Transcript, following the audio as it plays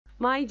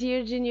My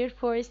dear Junior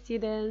 4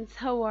 students,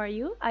 how are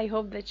you? I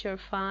hope that you're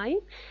fine.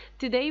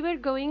 Today we're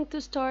going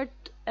to start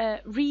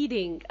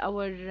reading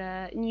our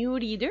new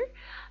reader.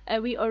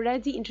 We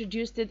already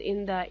introduced it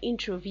in the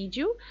intro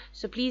video.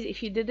 So please,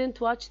 if you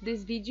didn't watch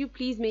this video,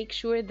 please make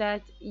sure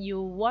that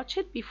you watch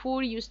it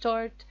before you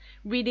start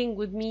reading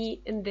with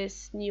me in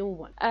this new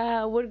one.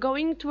 We're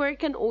going to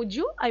work on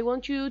audio. I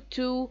want you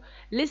to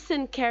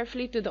listen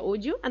carefully to the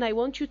audio and I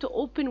want you to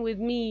open with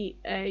me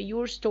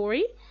your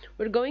story.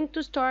 We're going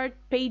to start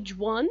page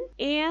 1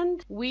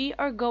 and we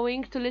are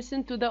going to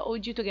listen to the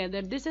audio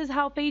together. This is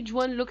how page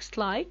 1 looks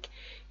like.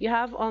 You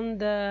have on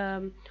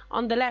the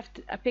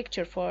left a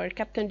picture for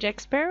Captain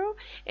Jack Sparrow,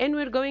 and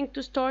we're going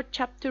to start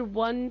chapter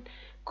 1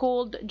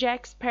 called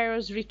Jack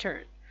Sparrow's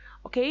Return.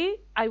 Okay,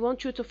 I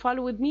want you to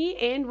follow with me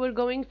and we're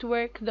going to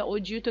work the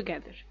audio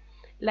together.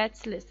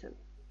 Let's listen.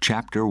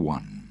 Chapter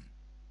 1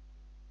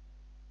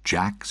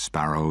 Jack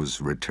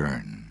Sparrow's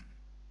Return.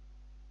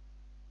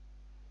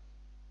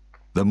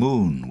 The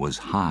moon was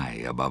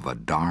high above a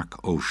dark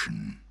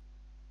ocean.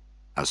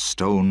 A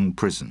stone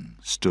prison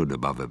stood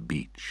above a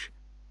beach.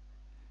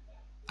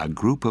 A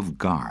group of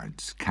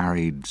guards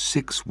carried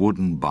 6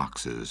 wooden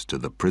boxes to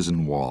the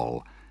prison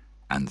wall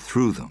and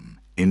threw them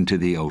into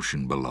the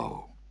ocean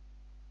below.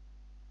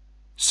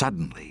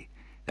 Suddenly,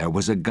 there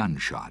was a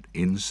gunshot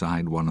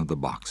inside one of the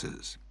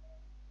boxes.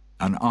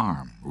 An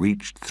arm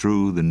reached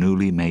through the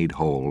newly made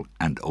hole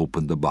and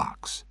opened the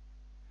box.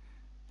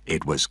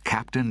 It was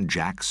Captain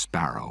Jack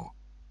Sparrow,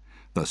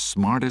 the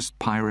smartest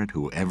pirate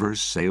who ever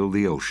sailed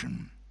the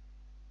ocean.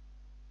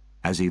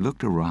 As he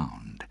looked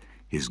around,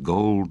 his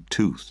gold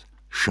tooth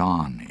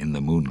shone in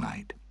the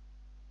moonlight.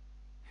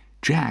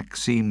 Jack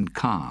seemed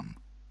calm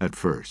at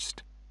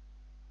first.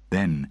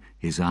 Then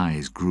his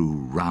eyes grew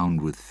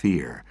round with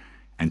fear,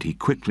 and he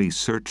quickly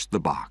searched the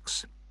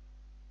box.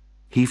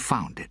 He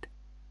found it,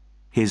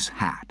 his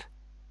hat.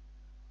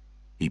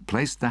 He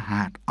placed the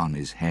hat on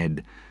his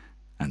head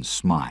and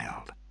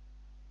smiled.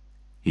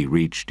 He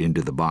reached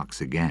into the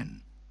box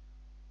again.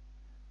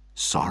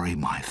 "Sorry,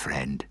 my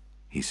friend,"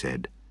 he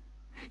said.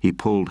 He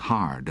pulled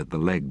hard at the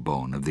leg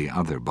bone of the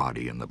other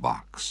body in the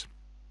box.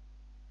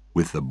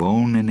 With the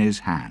bone in his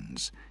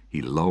hands,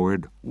 he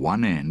lowered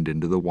one end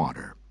into the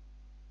water.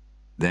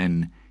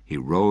 Then he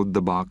rowed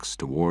the box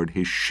toward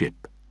his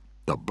ship,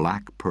 the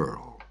Black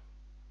Pearl.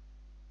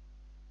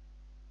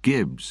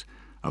 Gibbs,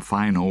 a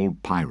fine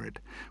old pirate,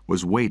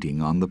 was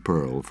waiting on the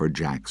Pearl for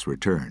Jack's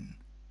return.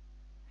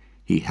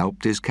 He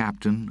helped his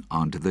captain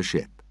onto the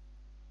ship.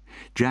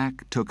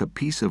 Jack took a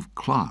piece of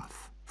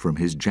cloth from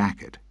his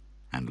jacket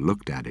and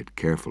looked at it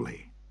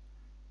carefully.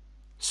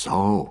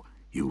 "So,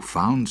 you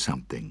found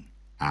something?"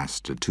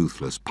 asked a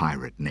toothless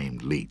pirate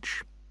named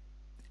Leech.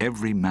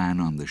 Every man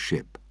on the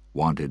ship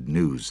wanted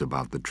news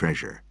about the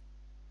treasure.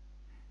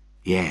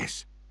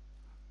 "Yes,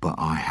 but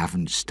I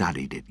haven't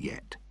studied it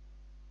yet,"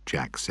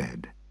 Jack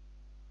said.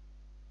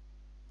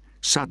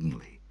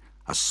 Suddenly,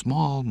 a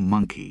small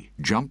monkey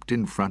jumped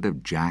in front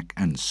of Jack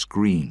and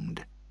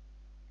screamed.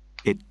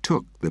 It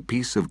took the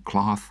piece of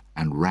cloth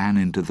and ran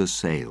into the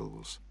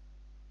sails.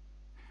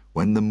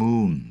 When the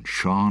moon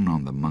shone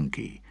on the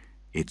monkey,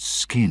 its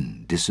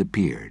skin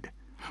disappeared.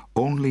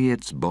 Only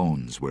its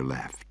bones were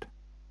left.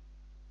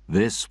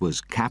 This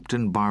was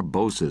Captain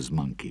Barbossa's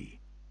monkey,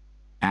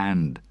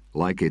 and,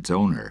 like its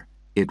owner,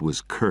 it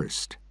was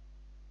cursed.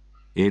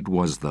 It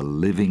was the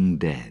living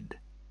dead.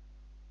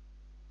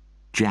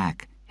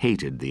 Jack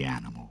hated the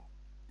animal.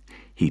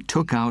 He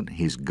took out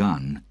his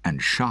gun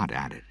and shot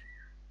at it.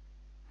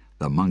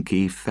 The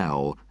monkey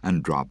fell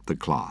and dropped the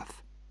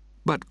cloth,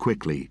 but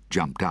quickly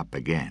jumped up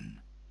again.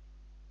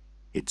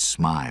 It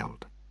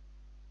smiled.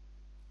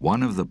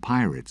 One of the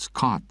pirates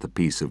caught the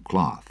piece of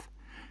cloth.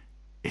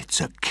 "It's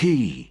a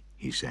key,"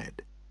 he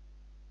said.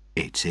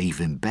 "It's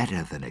even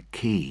better than a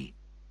key,"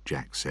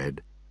 Jack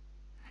said.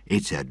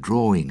 "It's a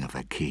drawing of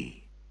a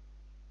key."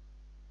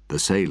 The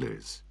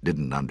sailors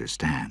didn't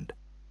understand.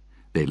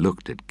 They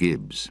looked at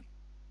Gibbs.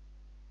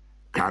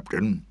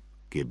 "Captain,"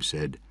 Gibbs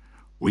said,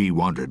 "we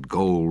wanted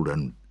gold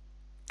and—"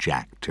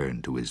 Jack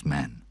turned to his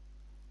men.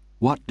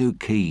 "What do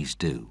keys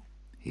do?"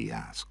 he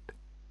asked.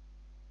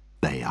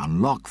 "They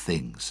unlock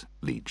things,"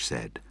 Leech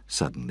said,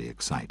 suddenly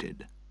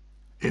excited.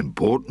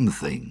 "Important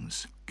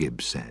things,"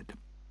 Gibbs said.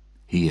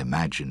 He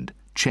imagined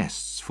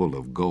chests full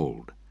of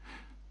gold.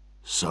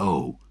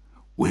 "So,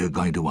 we're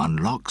going to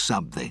unlock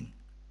something."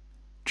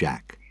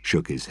 Jack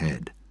shook his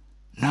head.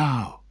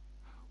 "No,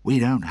 we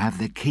don't have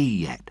the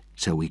key yet,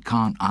 so we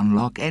can't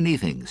unlock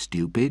anything,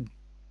 stupid."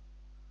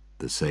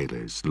 The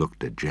sailors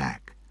looked at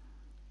Jack.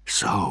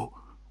 "So,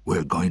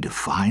 we're going to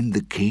find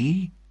the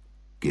key?"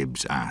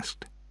 Gibbs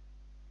asked.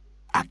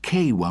 "A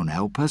key won't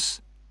help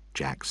us,"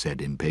 Jack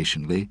said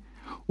impatiently.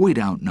 "We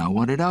don't know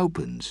what it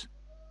opens."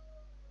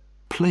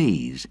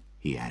 "Please,"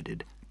 he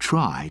added,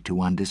 "try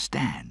to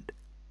understand."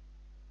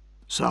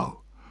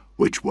 "So,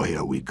 which way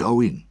are we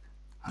going?"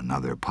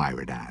 another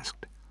pirate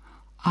asked.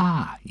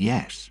 "Ah,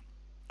 yes."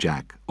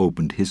 Jack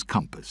opened his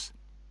compass.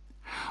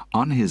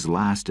 On his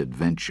last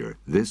adventure,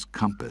 this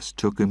compass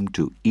took him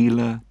to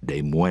Isla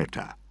de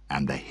Muerta,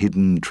 and the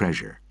hidden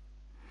treasure.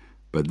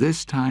 But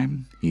this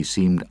time he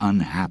seemed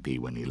unhappy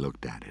when he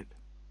looked at it.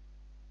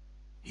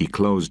 He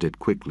closed it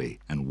quickly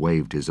and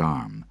waved his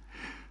arm.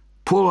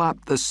 "Pull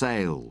up the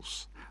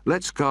sails.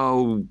 Let's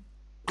go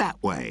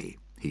that way,"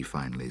 he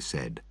finally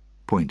said,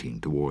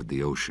 pointing toward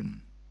the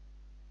ocean.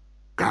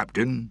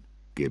 "Captain?"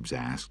 Gibbs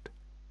asked.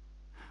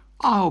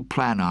 "I'll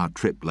plan our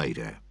trip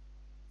later.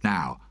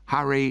 Now,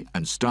 hurry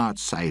and start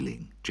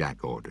sailing,"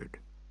 Jack ordered.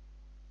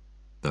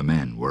 The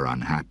men were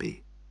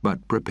unhappy,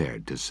 but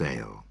prepared to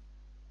sail.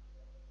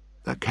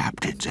 "The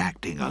captain's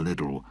acting a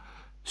little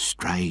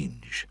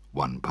strange,"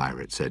 one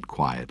pirate said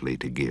quietly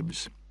to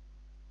Gibbs.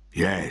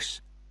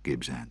 "Yes,"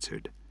 Gibbs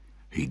answered.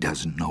 "He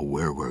doesn't know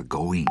where we're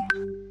going."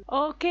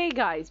 Okay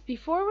guys,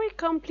 before we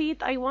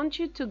complete, I want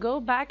you to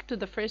go back to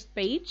the first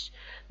page,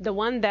 the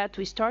one that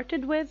we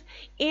started with,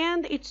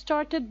 and it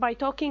started by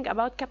talking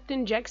about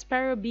Captain Jack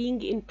Sparrow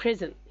being in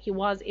prison. He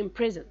was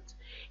imprisoned.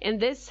 And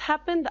this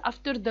happened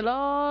after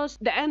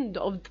the end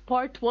of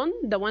part 1,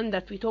 the one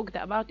that we talked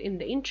about in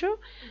the intro.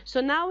 So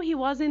now he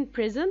was in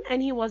prison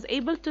and he was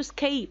able to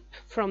escape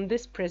from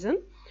this prison.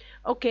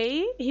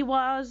 Okay, he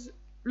was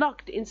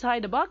locked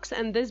inside a box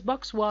and this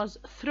box was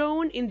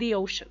thrown in the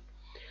ocean.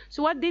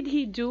 So what did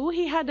he do?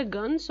 He had a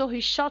gun, so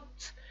he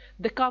shot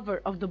the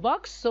cover of the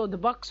box, so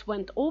the box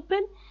went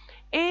open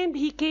and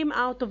he came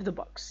out of the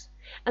box.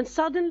 And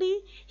suddenly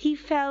he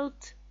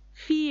felt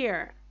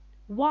fear.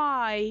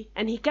 Why?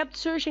 And he kept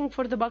searching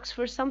for the box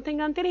for something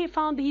until he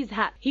found his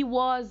hat. He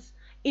was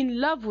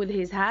in love with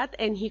his hat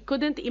and he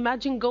couldn't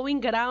imagine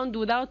going around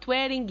without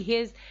wearing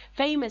his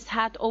famous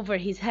hat over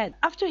his head.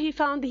 After he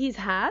found his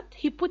hat,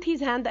 he put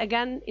his hand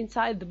again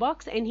inside the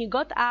box and he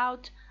got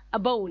out a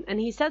bone and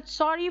he said,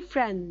 "Sorry,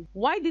 friend."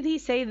 Why did he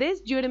say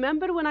this? Do you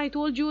remember when I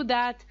told you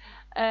that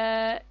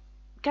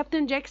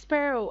Captain Jack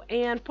Sparrow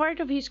and part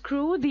of his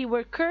crew, they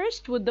were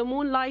cursed with the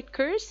moonlight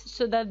curse,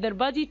 so that their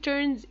body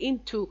turns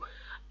into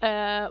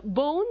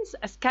bones,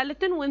 a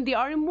skeleton, when they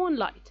are in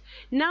moonlight.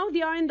 Now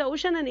they are in the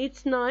ocean and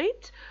it's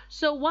night,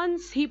 so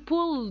once he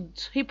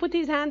put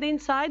his hand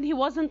inside, he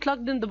wasn't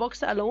locked in the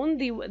box alone.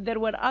 There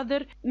were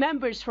other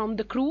members from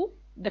the crew.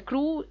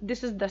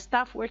 This is the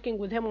staff working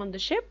with him on the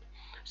ship.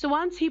 So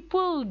once he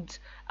pulled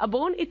a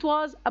bone, it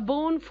was a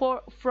bone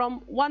from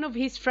one of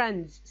his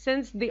friends,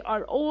 since they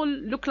are all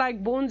look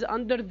like bones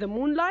under the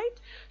moonlight.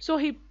 So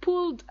he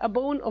pulled a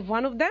bone of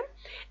one of them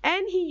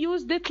and he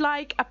used it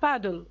like a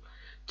paddle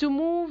to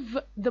move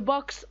the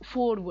box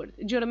forward.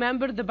 Do you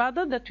remember the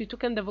paddle that we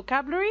took in the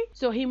vocabulary?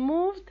 So he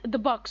moved the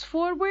box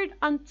forward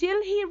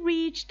until he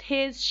reached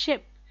his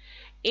ship.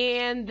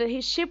 And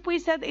his ship, we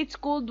said it's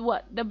called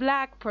what? The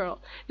Black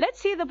Pearl. Let's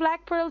see the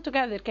Black Pearl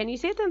together. Can you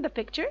see it in the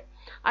picture?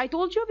 I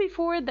told you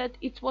before that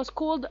it was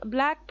called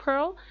Black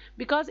Pearl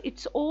because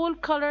it's all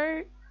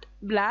colored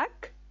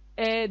black,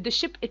 the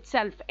ship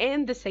itself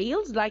and the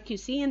sails, like you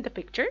see in the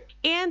picture.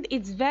 And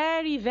it's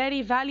very,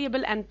 very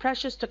valuable and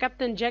precious to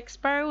Captain Jack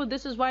Sparrow.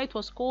 This is why it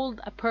was called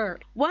a pearl.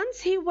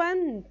 Once he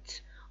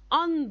went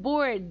on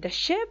board the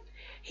ship,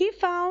 he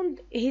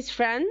found his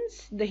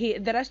friends,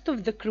 the rest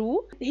of the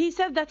crew. He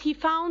said that he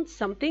found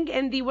something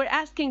and they were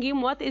asking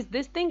him, "What is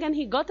this thing?" And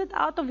he got it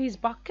out of his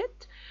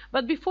pocket.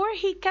 But before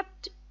he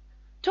kept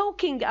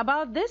talking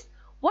about this,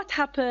 what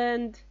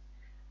happened?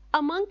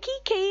 A monkey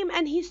came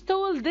and he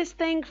stole this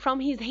thing from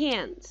his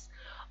hands.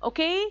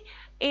 Okay?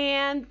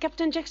 And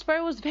Captain Jack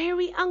Sparrow was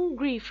very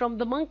angry from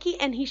the monkey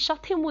and he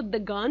shot him with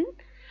the gun.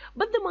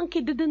 But the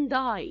monkey didn't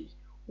die.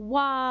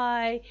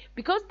 Why?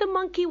 Because the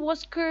monkey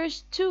was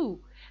cursed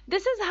too.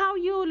 This is how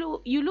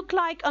you look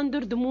like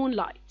under the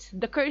moonlight,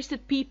 the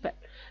cursed people.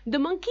 The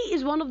monkey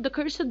is one of the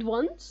cursed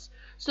ones.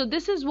 So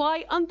this is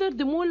why under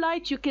the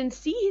moonlight you can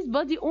see his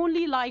body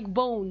only like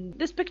bone.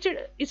 This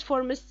picture is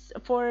for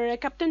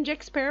Captain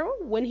Jack Sparrow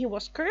when he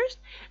was cursed,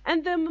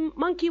 and the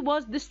monkey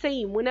was the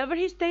same. Whenever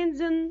he stands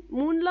in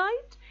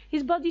moonlight,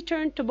 his body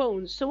turned to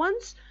bones. So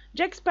once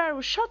Jack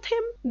Sparrow shot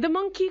him, the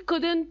monkey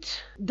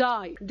couldn't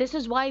die. This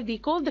is why they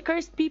call the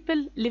cursed people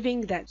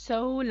living dead. So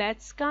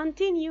let's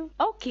continue.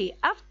 Okay,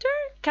 after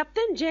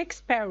Captain Jack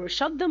Sparrow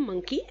shot the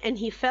monkey and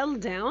he fell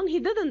down, he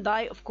didn't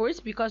die, of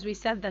course, because we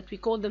said that we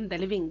call them the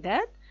living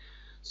dead.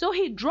 So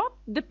he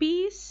dropped the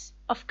piece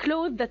of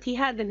cloth that he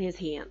had in his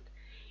hand.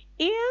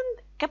 And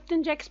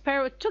Captain Jack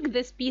Sparrow took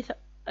this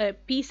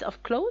piece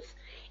of cloth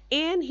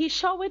and he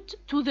showed it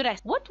to the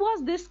rest. What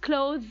was this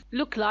cloth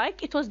look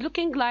like? It was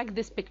looking like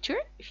this picture.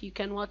 If you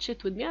can watch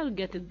it with me, I'll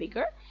get it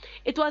bigger.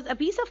 It was a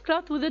piece of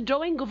cloth with a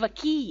drawing of a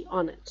key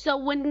on it. So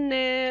when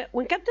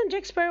Captain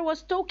Jack Sparrow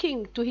was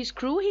talking to his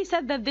crew, he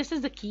said that this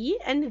is the key,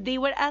 and they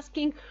were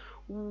asking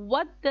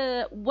what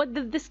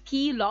did this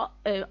key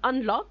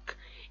unlock?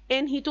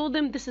 And he told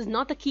them this is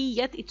not a key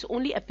yet, it's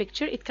only a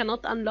picture, it cannot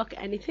unlock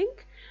anything.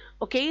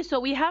 Okay, so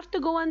we have to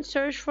go and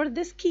search for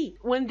this key.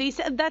 When they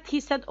said that,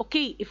 he said,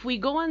 okay, if we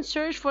go and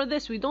search for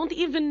this, we don't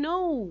even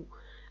know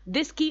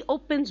this key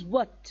opens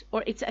what,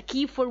 or it's a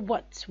key for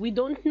what. We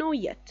don't know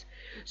yet.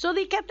 So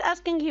they kept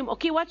asking him,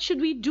 okay, what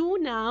should we do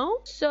now?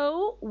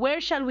 So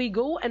where shall we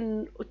go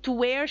and to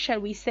where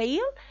shall we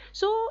sail?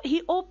 So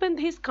he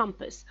opened his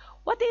compass.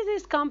 What is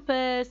his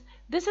compass?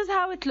 This is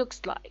how it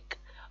looks like.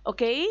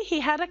 Okay, he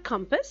had a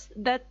compass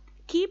that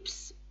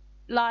keeps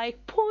like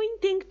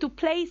pointing to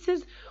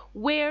places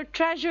where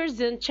treasures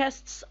and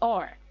chests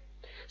are.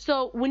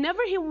 So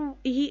whenever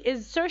he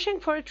is searching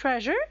for a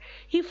treasure,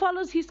 he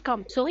follows his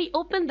compass. So he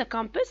opened the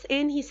compass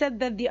and he said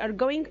that they are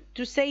going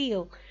to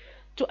sail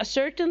to a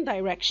certain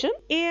direction.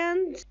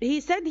 And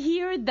he said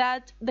here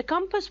that the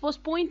compass was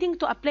pointing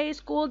to a place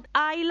called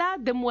Isla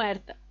de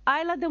Muerta.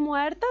 Isla de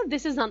Muerta,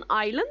 this is an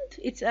island.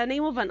 It's a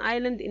name of an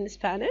island in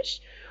Spanish.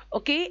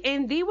 Okay,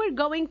 and they were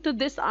going to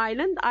this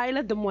island,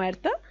 Isla de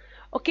Muerta,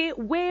 okay,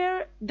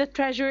 where the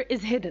treasure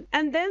is hidden.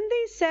 And then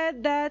they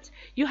said that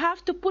you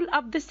have to pull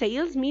up the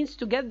sails, means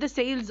to get the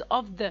sails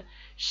of the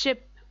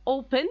ship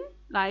open,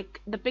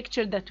 like the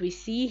picture that we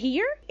see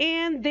here.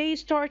 And they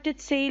started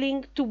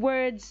sailing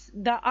towards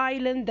the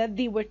island that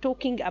they were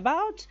talking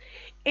about.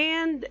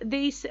 And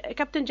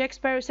Captain Jack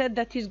Sparrow said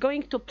that he's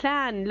going to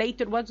plan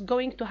later what's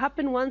going to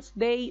happen once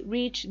they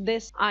reach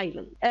this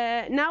island.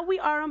 Now we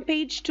are on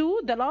page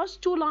 2. The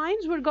last 2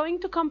 lines we're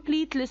going to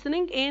complete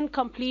listening and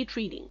complete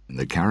reading. In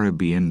the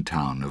Caribbean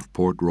town of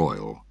Port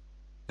Royal,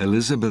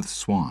 Elizabeth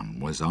Swan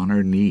was on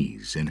her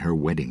knees in her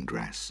wedding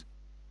dress.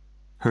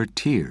 Her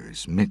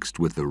tears mixed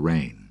with the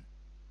rain.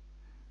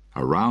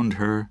 Around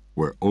her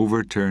were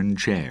overturned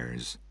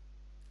chairs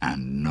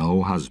and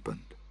no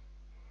husband.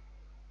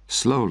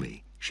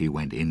 Slowly, she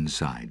went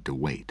inside to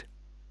wait.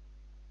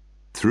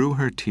 Through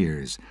her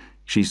tears,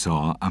 she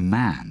saw a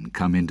man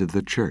come into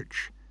the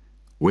church.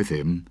 With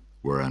him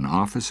were an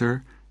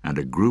officer and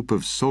a group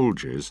of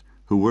soldiers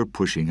who were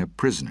pushing a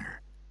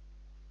prisoner.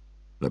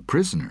 The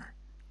prisoner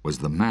was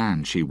the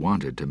man she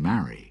wanted to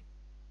marry,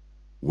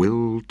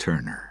 Will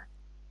Turner.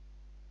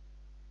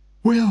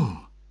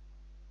 "Will!"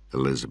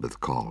 Elizabeth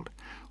called.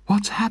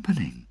 "What's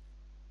happening?"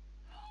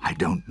 "I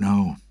don't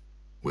know,"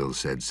 Will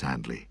said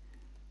sadly.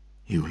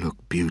 "You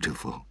look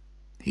beautiful,"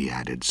 he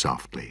added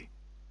softly.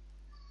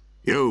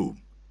 "You,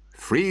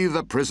 free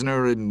the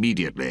prisoner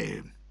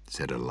immediately,"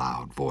 said a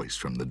loud voice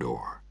from the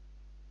door.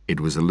 It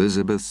was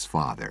Elizabeth's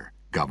father,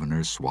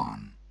 Governor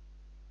Swan.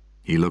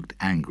 He looked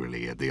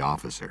angrily at the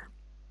officer.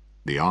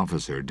 The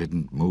officer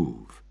didn't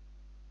move.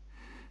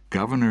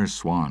 Governor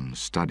Swan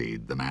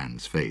studied the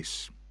man's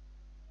face.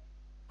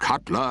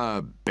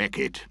 "Cutler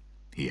Beckett?"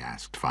 he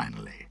asked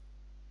finally.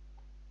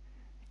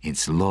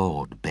 "It's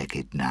Lord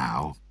Beckett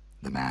now,"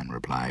 the man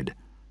replied.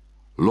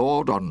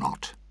 "Lord or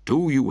not,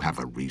 do you have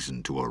a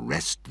reason to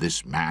arrest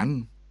this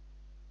man?"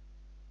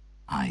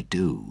 "I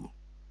do."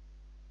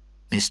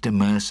 "Mr.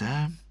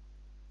 Mercer?"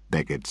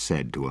 Beckett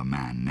said to a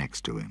man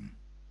next to him.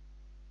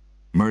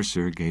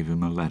 Mercer gave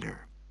him a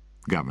letter.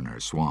 Governor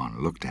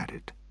Swan looked at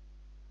it.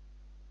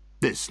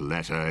 "This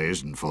letter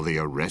isn't for the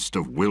arrest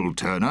of Will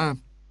Turner,"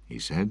 he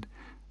said.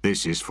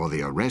 "This is for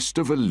the arrest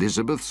of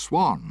Elizabeth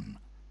Swan."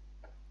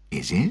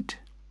 "Is it?"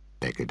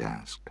 Beckett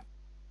asked.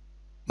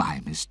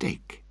 "My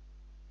mistake."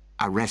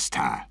 "Arrest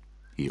her,"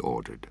 he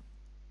ordered.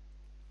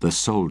 The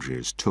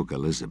soldiers took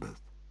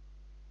Elizabeth.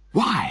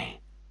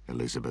 "Why?"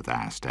 Elizabeth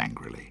asked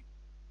angrily.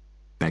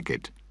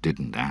 Beckett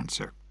didn't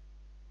answer.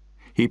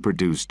 He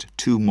produced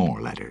 2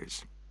 more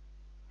letters.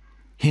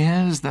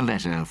 "Here's the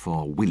letter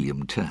for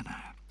William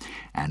Turner,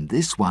 and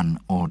this one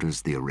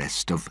orders the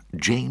arrest of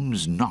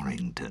James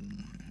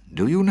Norrington.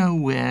 Do you know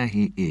where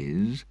he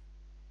is?"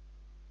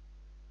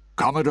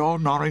 "Commodore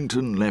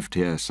Norrington left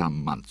here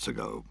some months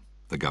ago,"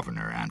 the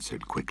governor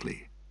answered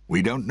quickly.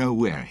 "We don't know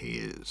where he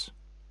is."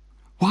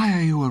 "Why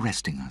are you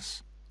arresting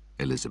us?"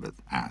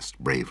 Elizabeth asked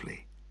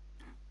bravely.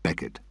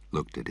 Beckett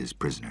looked at his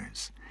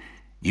prisoners.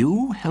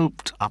 "You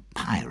helped a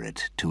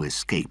pirate to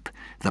escape.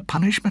 The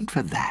punishment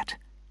for that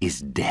is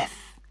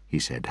death," he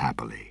said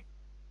happily.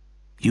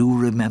 "You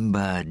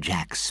remember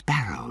Jack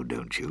Sparrow,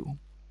 don't you?"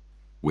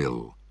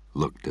 Will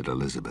looked at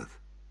Elizabeth.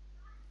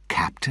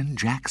 "Captain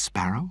Jack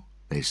Sparrow?"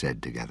 they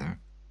said together.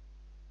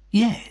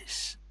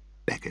 "Yes,"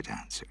 Beckett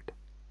answered.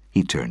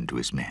 He turned to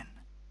his men.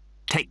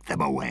 "Take them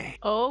away."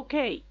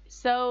 Okay,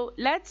 so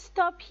let's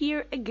stop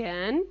here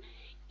again,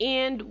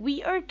 and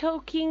we are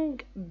talking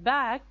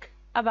back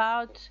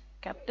about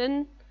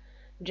Captain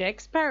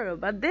Jack Sparrow,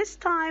 but this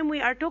time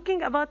we are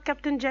talking about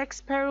Captain Jack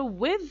Sparrow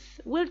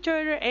with Will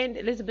Turner and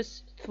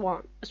Elizabeth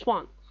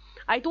Swan.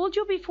 I told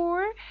you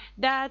before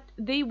that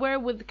they were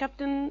with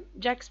Captain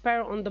Jack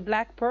Sparrow on the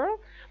Black Pearl,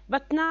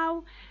 but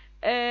now,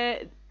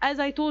 as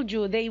I told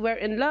you, they were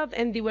in love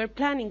and they were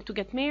planning to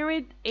get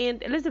married,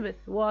 and Elizabeth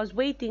was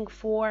waiting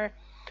for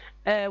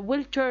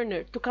Will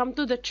Turner to come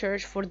to the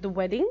church for the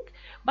wedding,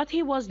 but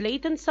he was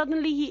late and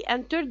suddenly he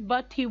entered,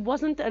 but he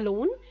wasn't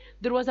alone.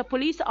 There was a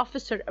police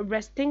officer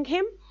arresting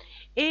him,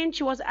 and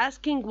she was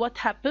asking what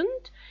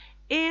happened,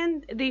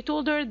 and they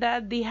told her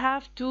that they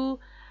have to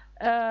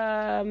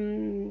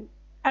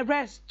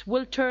arrest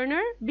Will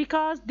Turner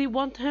because they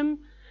want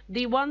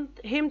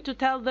him to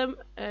tell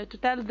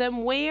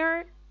them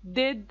where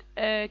did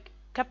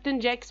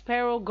Captain Jack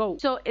Sparrow go.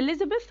 So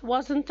Elizabeth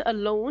wasn't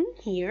alone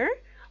here.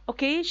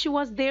 Okay, she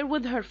was there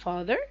with her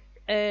father,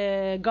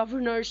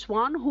 Governor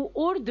Swan, who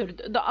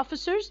ordered the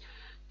officers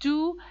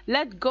to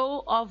let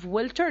go of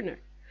Will Turner.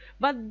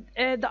 But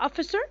the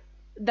officer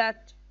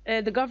that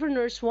the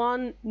Governor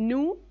Swan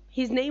knew,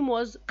 his name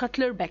was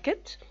Cutler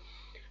Beckett.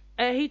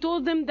 He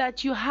told them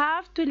that you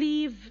have to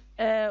leave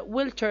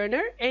Will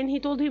Turner, and he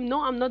told him,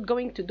 no, I'm not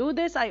going to do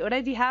this. I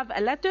already have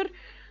a letter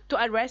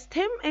to arrest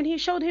him. And he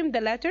showed him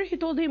the letter. He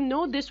told him,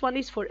 no, this one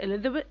is for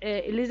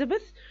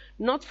Elizabeth,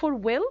 not for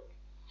Will.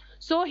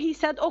 So he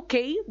said,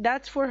 okay,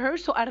 that's for her,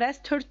 so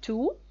arrest her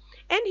too.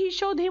 And he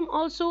showed him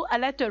also a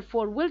letter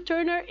for Will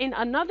Turner and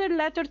another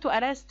letter to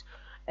arrest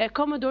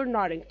Commodore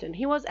Norrington.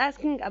 He was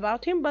asking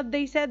about him, but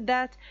they said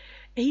that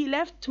he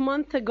left a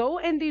month ago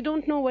and they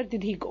don't know where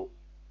did he go.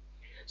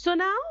 So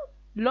now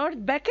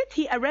Lord Beckett,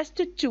 he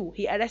arrested two.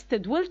 He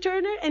arrested Will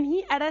Turner and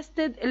he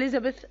arrested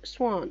Elizabeth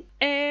Swan.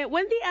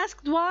 When they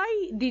asked,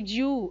 why did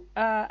you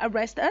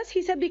arrest us?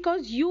 He said,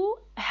 because you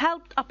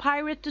helped a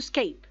pirate to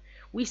escape.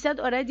 We said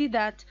already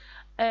that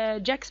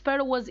Jack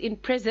Sparrow was in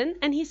prison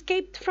and he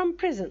escaped from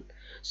prison.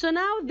 So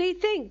now they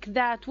think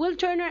that Will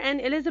Turner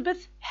and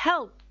Elizabeth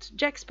helped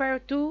Jack Sparrow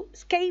to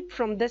escape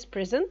from this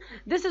prison.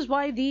 This is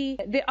why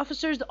the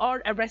officers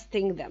are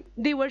arresting them.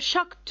 They were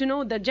shocked to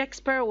know that Jack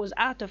Sparrow was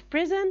out of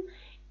prison,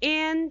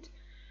 and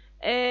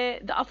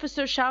the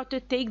officer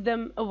shouted, take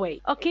them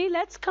away. Okay,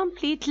 let's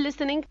complete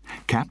listening.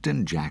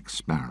 Captain Jack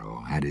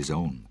Sparrow had his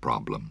own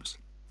problems.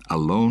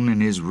 Alone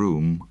in his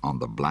room on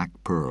the Black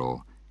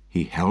Pearl,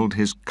 he held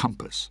his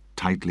compass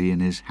tightly in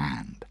his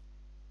hand.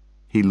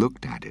 He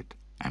looked at it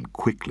and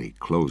quickly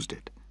closed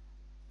it.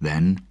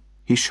 Then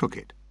he shook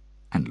it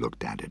and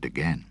looked at it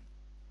again.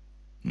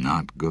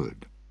 Not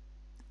good.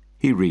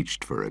 He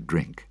reached for a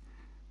drink.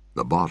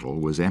 The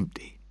bottle was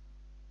empty.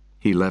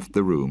 He left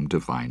the room to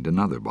find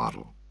another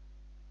bottle.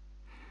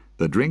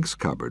 The drinks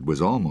cupboard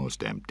was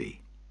almost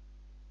empty.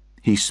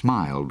 He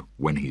smiled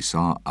when he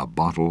saw a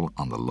bottle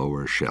on the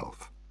lower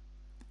shelf.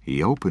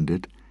 He opened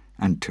it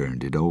and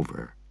turned it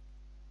over.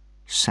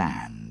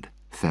 Sand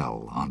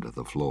fell onto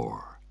the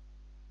floor.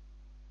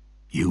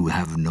 "You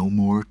have no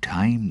more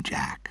time,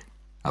 Jack,"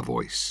 a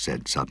voice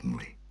said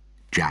suddenly.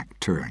 Jack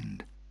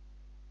turned.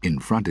 In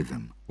front of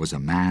him was a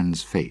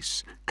man's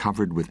face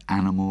covered with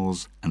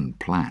animals and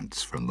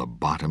plants from the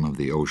bottom of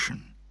the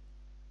ocean.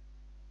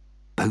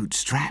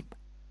 "Bootstrap?"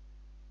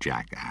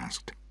 Jack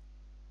asked.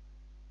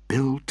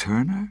 "Bill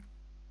Turner?"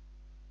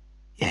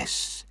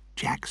 "Yes,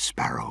 Jack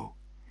Sparrow.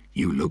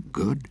 You look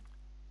good."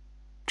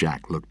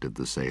 Jack looked at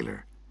the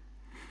sailor.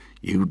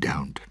 "You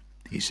don't,"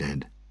 he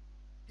said.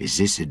 "Is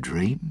this a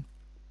dream?"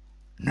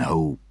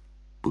 "No,"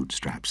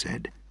 Bootstrap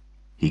said.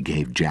 He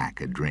gave Jack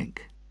a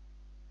drink.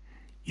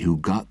 "You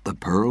got the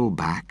pearl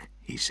back,"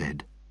 he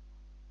said.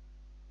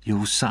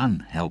 "Your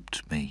son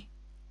helped me,"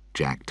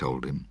 Jack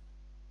told him.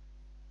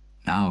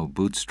 Now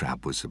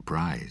Bootstrap was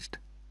surprised.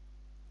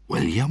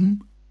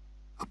 "William?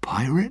 A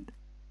pirate?"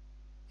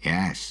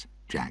 "Yes,"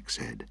 Jack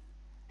said.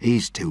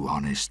 "He's too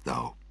honest,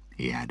 though,"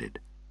 he added.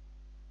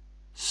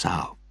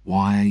 "So,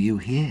 why are you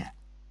here?"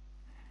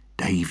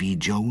 "Davy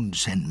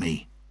Jones sent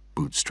me,"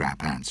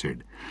 Bootstrap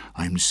answered.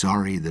 "I'm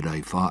sorry that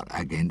I fought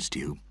against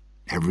you.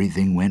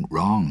 Everything went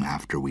wrong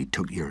after we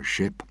took your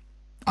ship.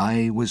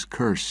 I was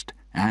cursed,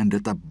 and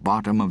at the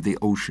bottom of the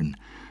ocean.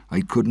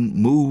 I couldn't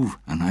move,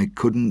 and I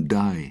couldn't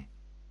die."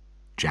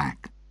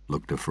 Jack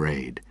looked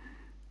afraid.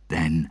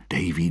 "Then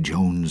Davy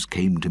Jones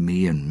came to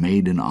me and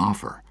made an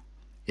offer.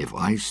 If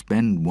I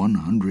spend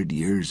 100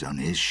 years on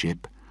his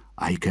ship,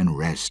 I can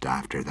rest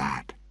after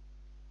that."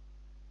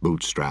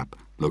 Bootstrap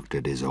looked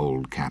at his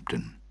old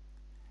captain.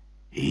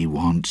 "He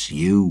wants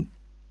you.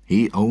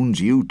 He owns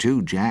you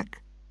too,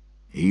 Jack.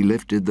 He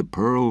lifted the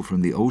pearl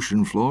from the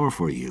ocean floor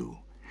for you.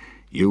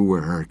 You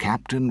were her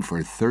captain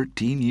for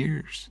 13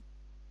 years.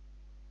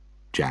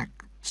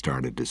 Jack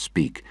started to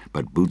speak,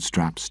 but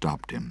Bootstrap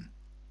stopped him.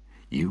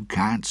 "You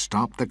can't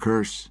stop the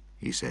curse,"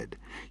 he said.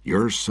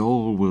 "Your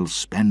soul will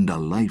spend a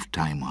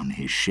lifetime on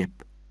his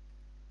ship."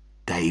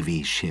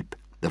 "Davy's ship,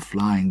 the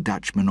Flying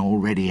Dutchman,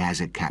 already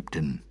has a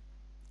captain,"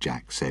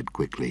 Jack said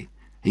quickly.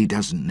 "He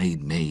doesn't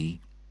need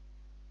me."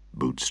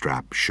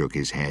 Bootstrap shook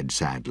his head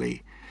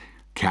sadly.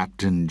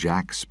 Captain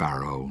Jack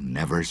Sparrow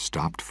never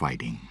stopped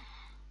fighting.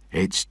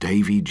 "It's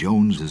Davy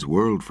Jones's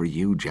world for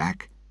you,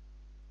 Jack.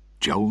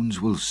 Jones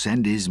will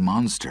send his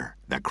monster,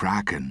 the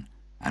Kraken,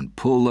 and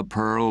pull the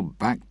pearl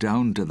back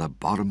down to the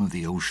bottom of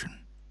the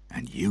ocean,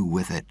 and you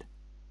with it."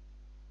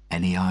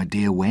 "Any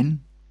idea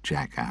when?"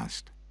 Jack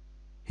asked.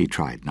 He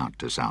tried not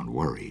to sound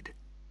worried.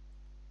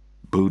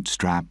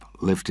 Bootstrap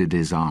lifted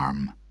his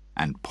arm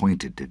and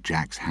pointed to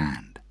Jack's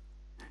hand.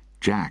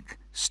 Jack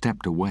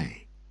stepped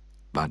away,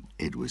 but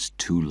it was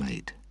too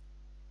late.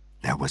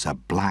 There was a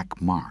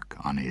black mark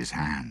on his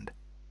hand.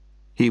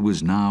 He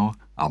was now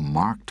a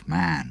marked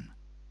man.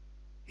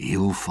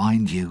 "He'll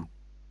find you,"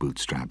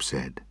 Bootstrap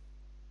said.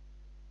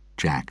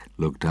 Jack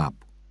looked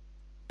up,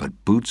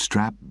 but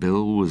Bootstrap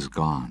Bill was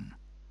gone.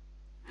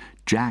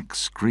 Jack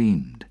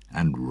screamed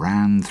and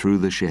ran through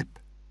the ship.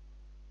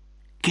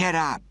 "Get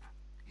up!"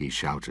 he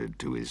shouted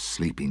to his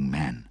sleeping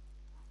men.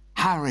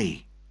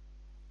 "Hurry!"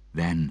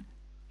 Then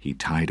he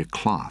tied a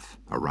cloth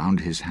around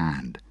his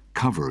hand,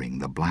 covering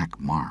the black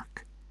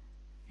mark.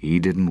 He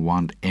didn't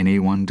want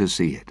anyone to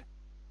see it.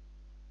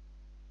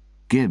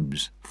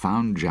 Gibbs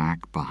found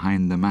Jack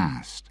behind the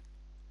mast.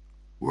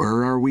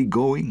 "Where are we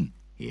going?"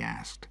 he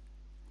asked.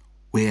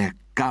 "We're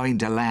going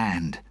to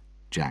land,"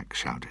 Jack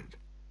shouted.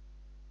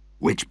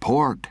 "Which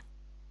port?"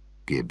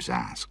 Gibbs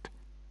asked.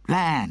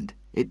 "Land.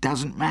 It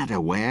doesn't matter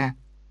where."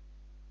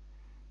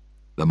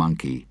 The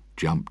monkey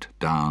jumped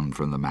down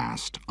from the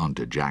mast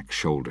onto Jack's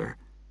shoulder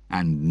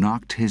and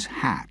knocked his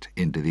hat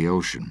into the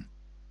ocean.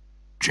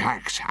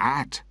 "Jack's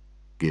hat!"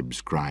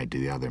 Gibbs cried to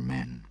the other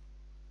men.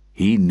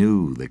 He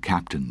knew the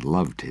captain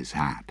loved his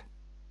hat.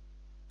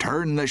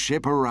 "Turn the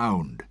ship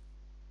around."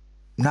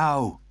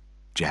 "No,"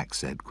 Jack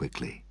said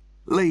quickly.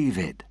 "Leave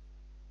it."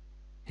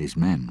 His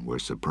men were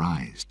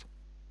surprised.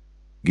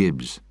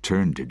 Gibbs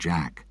turned to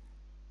Jack.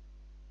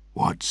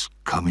 "What's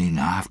coming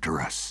after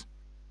us?"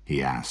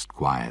 he asked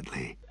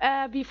quietly.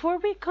 Before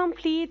we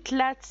complete,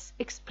 let's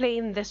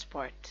explain this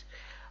part.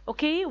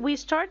 Okay, we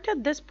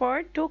started this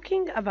part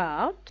talking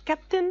about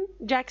Captain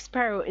Jack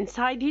Sparrow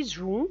inside his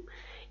room,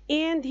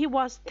 and he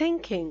was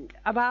thinking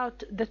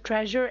about the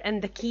treasure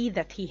and the key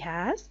that he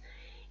has,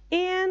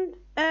 and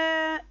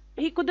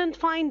he couldn't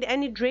find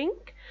any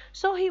drink,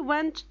 so he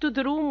went to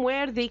the room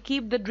where they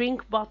keep the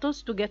drink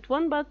bottles to get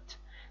one, but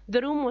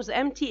the room was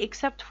empty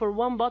except for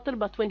one bottle.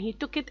 But when he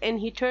took it and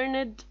he turned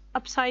it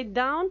upside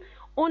down,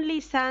 only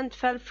sand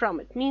fell from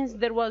it, means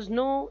there was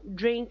no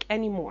drink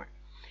anymore.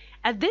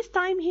 At this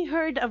time he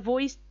heard a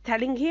voice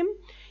telling him,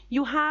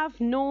 "You have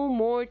no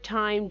more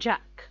time,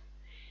 Jack."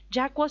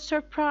 Jack was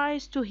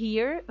surprised to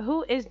hear,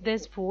 who is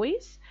this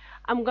voice?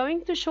 I'm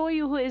going to show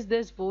you who is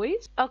this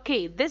voice.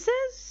 Okay, this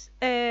is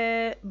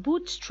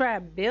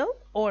Bootstrap Bill,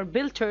 or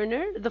Bill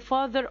Turner, the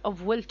father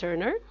of Will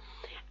Turner.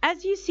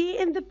 As you see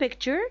in the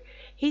picture,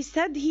 he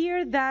said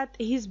here that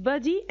his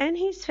body and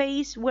his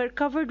face were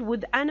covered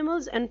with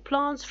animals and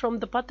plants from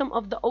the bottom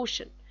of the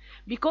ocean,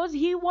 because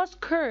he was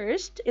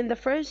cursed in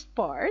the first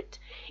part,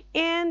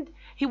 and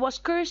he was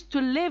cursed to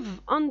live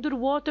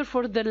underwater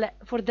for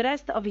the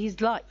rest of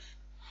his life.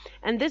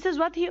 And this is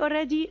what he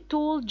already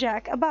told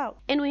Jack about.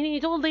 And when he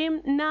told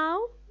him, now,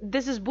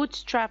 this is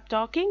Bootstrap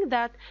talking,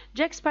 that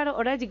Jack Sparrow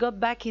already got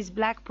back his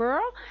black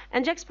pearl,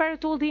 and Jack Sparrow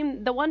told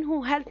him, the one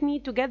who helped me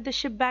to get the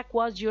ship back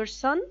was your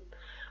son,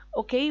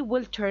 okay,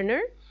 Will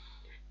Turner.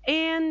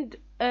 And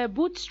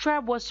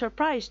Bootstrap was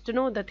surprised to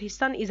know that his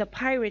son is a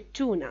pirate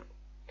too now.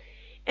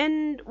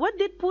 And what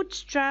did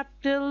Bootstrap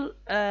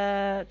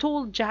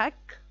told Jack?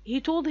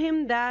 He told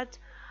him that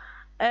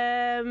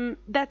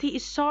he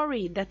is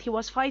sorry that he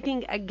was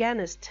fighting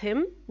against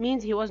him,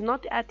 means he was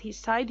not at his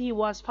side, he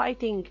was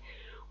fighting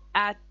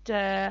at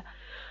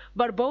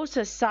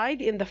Barbossa's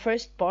side in the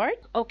first part,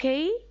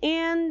 okay,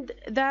 and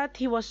that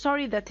he was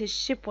sorry that his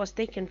ship was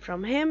taken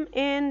from him,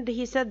 and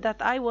he said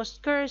that I was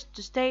cursed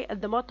to stay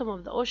at the bottom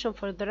of the ocean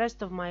for the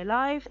rest of my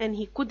life, and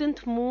he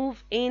couldn't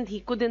move and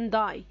he couldn't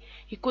die.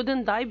 He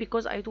couldn't die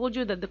because I told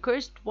you that the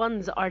cursed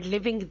ones are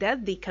living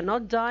dead, they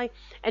cannot die,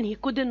 and he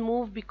couldn't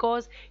move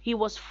because he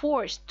was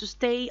forced to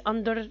stay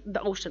under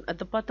the ocean, at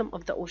the bottom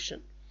of the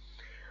ocean.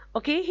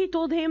 Okay, he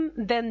told him,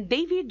 then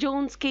Davy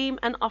Jones came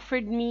and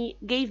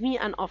gave me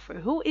an offer.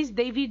 Who is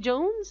Davy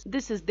Jones?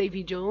 This is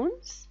Davy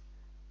Jones.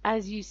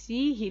 As you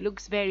see, he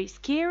looks very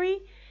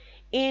scary.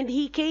 And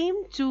he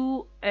came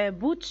to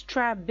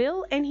Bootstrap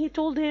Bill and he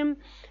told him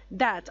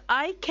that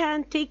I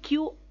can take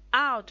you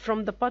out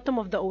from the bottom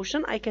of the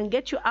ocean. I can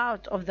get you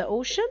out of the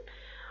ocean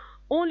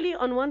only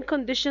on one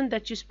condition,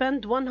 that you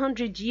spend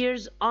 100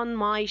 years on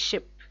my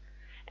ship.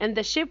 And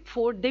the ship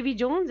for Davy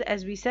Jones,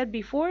 as we said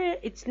before,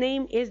 its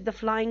name is the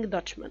Flying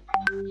Dutchman.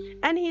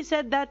 And he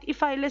said that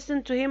if I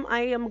listen to him,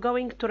 I am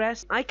going to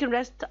rest. I can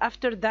rest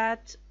after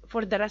that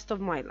for the rest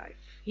of my life.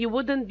 He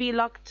wouldn't be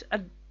locked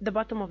at the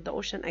bottom of the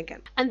ocean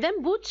again. And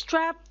then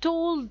Bootstrap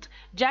told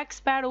Jack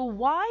Sparrow,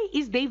 why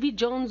is Davy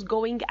Jones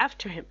going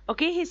after him?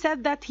 Okay, he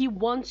said that he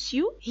wants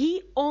you.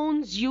 He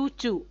owns you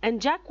too.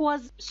 And Jack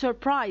was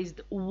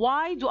surprised.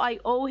 Why do I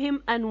owe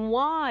him, and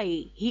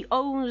why he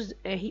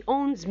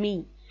owns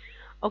me?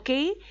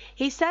 Okay,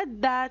 he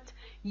said that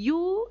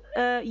you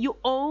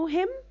owe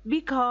him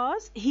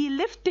because he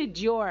lifted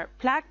your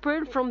black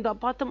pearl from the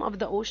bottom of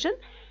the ocean.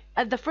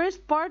 At the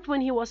first part, when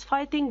he was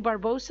fighting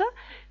Barbossa,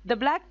 the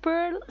black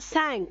pearl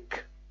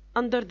sank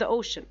under the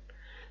ocean.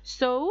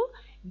 So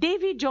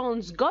Davy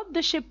Jones got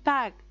the ship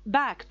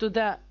back to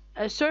the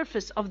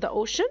surface of the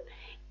ocean,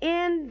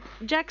 and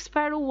Jack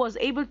Sparrow was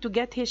able to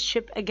get his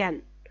ship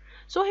again.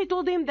 So he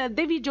told him that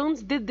Davy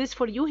Jones did this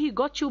for you. He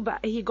got you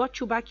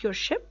back your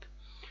ship.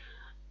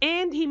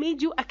 And he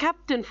made you a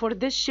captain for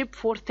this ship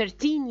for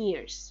 13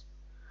 years.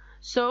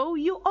 So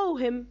you owe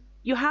him.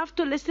 You have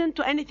to listen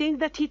to anything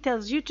that he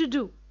tells you to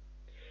do.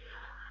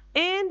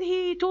 And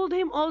he told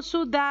him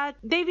also that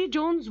Davy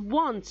Jones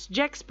wants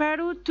Jack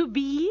Sparrow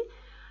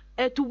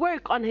to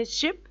work on his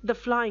ship, the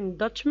Flying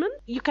Dutchman.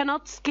 You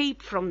cannot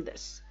escape from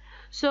this.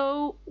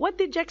 So what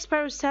did Jack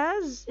Sparrow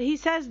says? He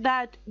says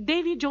that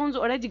Davy Jones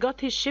already got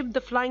his ship,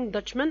 the Flying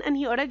Dutchman, and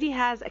he already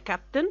has a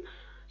captain.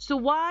 So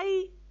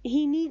why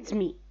he needs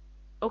me?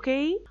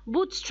 Okay,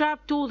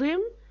 Bootstrap told him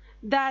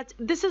that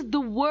this is the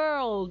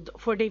world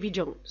for Davy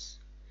Jones,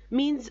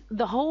 means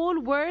the whole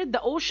world,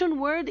 the ocean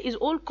world, is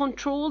all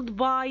controlled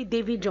by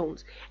Davy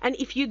Jones. And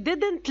if you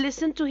didn't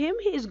listen to him,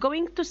 he is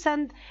going to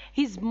send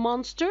his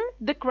monster,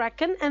 the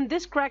Kraken, and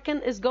this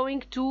Kraken is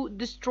going to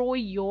destroy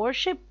your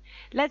ship.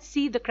 Let's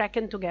see the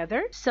Kraken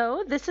together.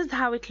 So this is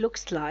how it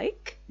looks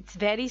like. It's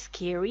very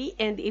scary,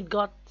 and it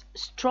got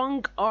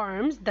strong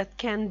arms that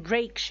can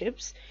break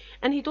ships.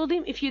 And he told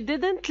him, if you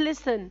didn't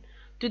listen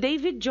to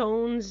Davy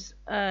Jones'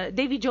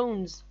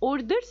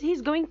 orders,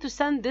 he's going to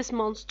send this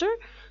monster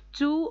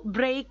to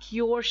break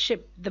your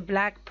ship, the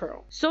Black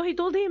Pearl. So he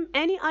told him,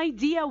 any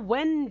idea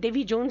when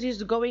Davy Jones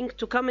is going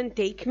to come and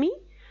take me?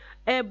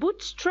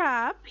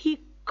 Bootstrap,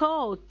 he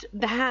caught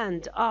the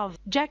hand of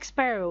Jack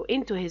Sparrow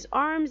into his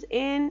arms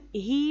and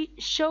he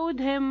showed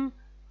him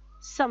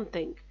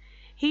something.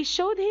 He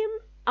showed him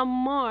a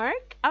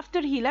mark.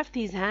 After he left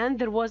his hand,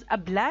 there was a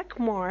black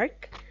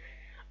mark,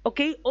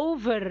 okay,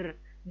 over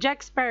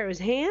Jack Sparrow's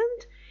hand,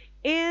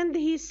 and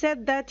he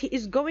said that he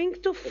is going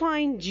to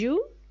find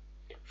you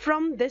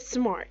from this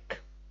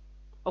mark.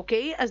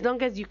 Okay, as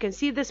long as you can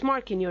see this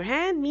mark in your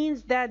hand,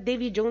 means that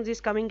Davy Jones is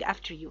coming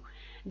after you.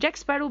 Jack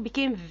Sparrow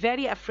became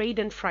very afraid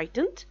and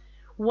frightened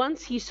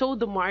once he saw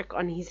the mark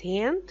on his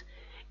hand,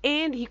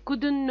 and he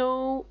couldn't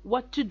know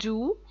what to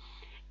do,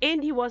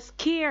 and he was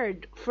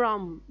scared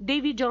from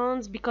Davy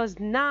Jones because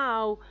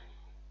now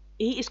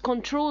he is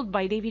controlled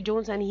by Davy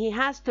Jones and he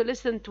has to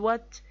listen to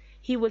what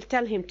he will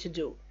tell him to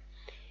do.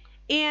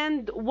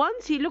 And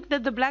once he looked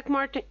at the black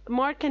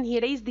mark and he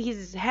raised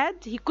his head,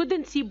 he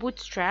couldn't see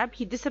Bootstrap.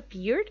 He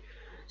disappeared.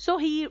 So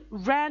he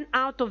ran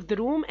out of the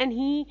room and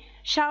he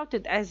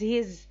shouted at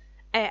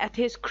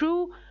his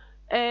crew,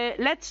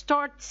 let's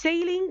start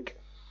sailing.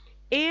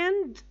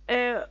 And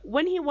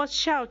when he was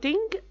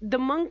shouting, the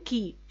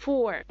monkey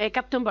for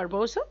Captain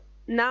Barbossa,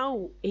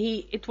 now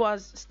it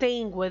was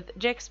staying with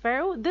Jack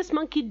Sparrow, this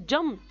monkey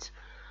jumped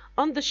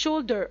on the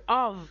shoulder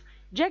of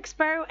Jack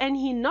Sparrow and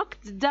he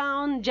knocked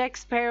down Jack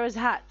Sparrow's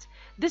hat.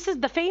 This is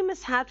the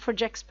famous hat for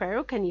Jack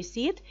Sparrow. Can you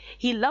see it?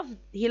 He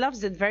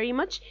loves it very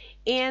much,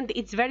 and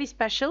it's very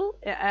special,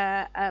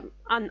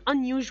 an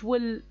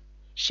unusual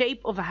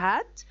shape of a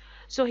hat.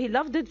 So he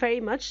loved it very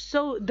much.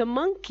 So the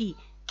monkey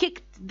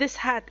kicked this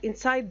hat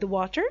inside the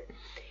water,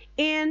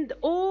 and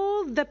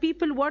all the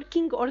people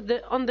working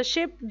on the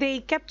ship, they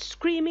kept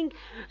screaming,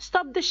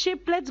 "Stop the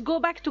ship! Let's go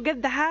back to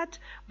get the hat!"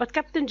 But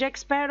Captain Jack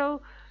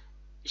Sparrow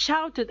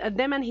shouted at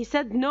them and he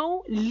said,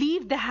 "No,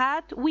 leave the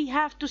hat. We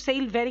have to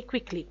sail very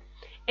quickly."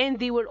 And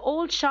they were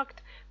all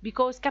shocked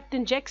because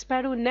Captain Jack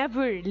Sparrow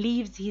never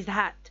leaves his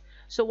hat.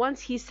 So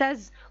once he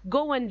says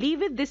go and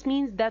leave it, this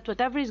means that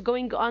whatever is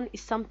going on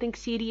is something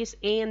serious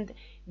and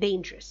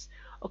dangerous.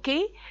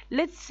 Okay,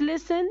 let's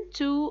listen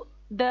to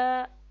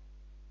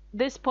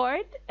this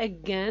part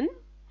again,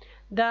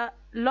 the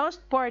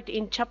last part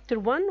in chapter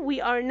 1.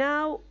 We are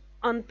now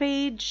on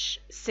page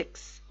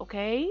 6.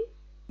 Okay,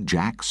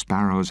 Jack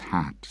Sparrow's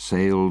hat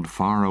sailed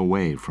far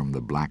away from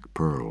the Black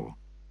Pearl.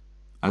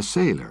 A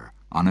sailor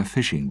on a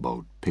fishing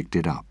boat picked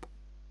it up.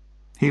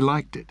 He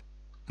liked it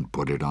and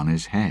put it on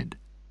his head.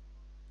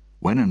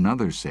 When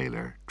another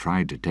sailor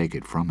tried to take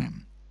it from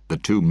him, the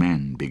two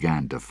men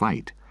began to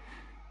fight.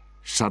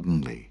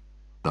 Suddenly,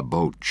 the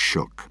boat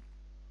shook.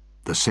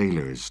 The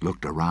sailors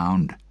looked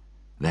around,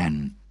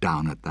 then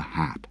down at the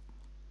hat.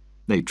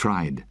 They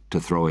tried to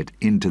throw it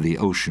into the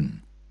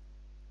ocean.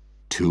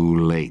 Too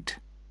late.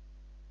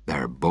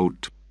 Their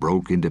boat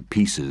broke into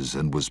pieces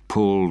and was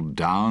pulled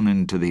down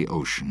into the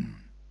ocean.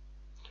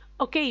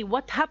 Okay,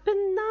 what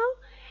happened now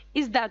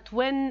is that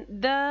when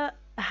the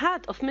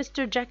hat of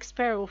Mr. Jack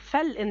Sparrow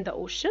fell in the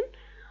ocean,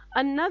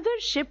 another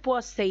ship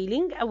was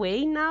sailing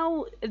away.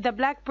 Now the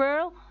Black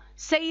Pearl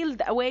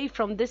sailed away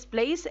from this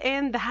place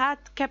and the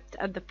hat kept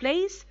at the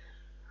place.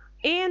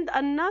 And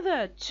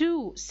another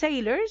two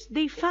sailors,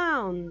 they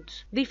found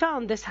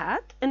this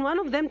hat, and one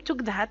of them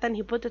took the hat and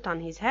he put it on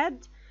his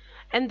head,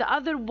 and the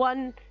other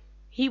one,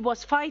 he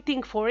was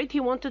fighting for it. He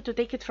wanted to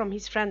take it from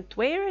his friend to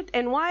wear it,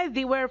 and while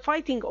they were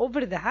fighting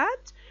over the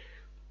hat,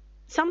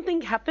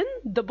 something happened.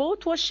 The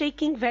boat was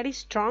shaking very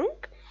strong,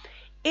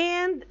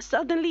 and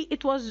suddenly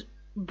it was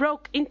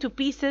broke into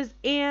pieces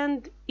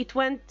and it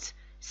went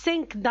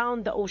sink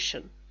down the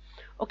ocean.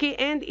 Okay,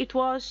 and it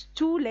was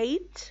too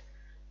late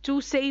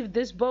to save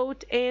this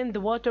boat, and the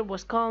water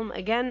was calm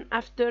again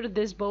after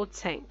this boat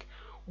sank.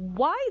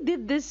 Why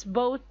did this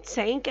boat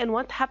sink and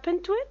what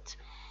happened to it?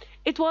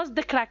 It was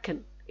the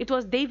Kraken. It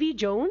was Davy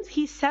Jones.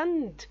 He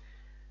sent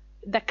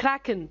the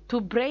Kraken to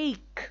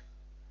break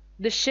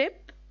the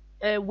ship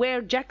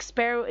where Jack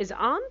Sparrow is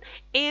on,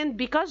 and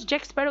because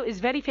Jack Sparrow is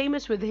very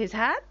famous with his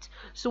hat,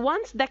 so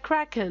once the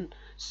Kraken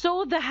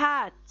saw the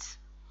hat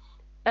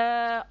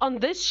on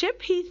this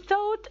ship, he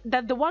thought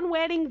that the one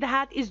wearing the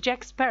hat is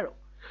Jack Sparrow.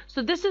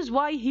 So this is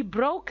why he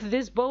broke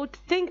this boat,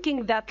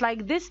 thinking that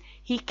like this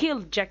he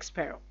killed Jack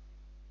Sparrow.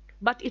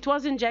 But it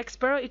wasn't Jack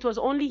Sparrow, it was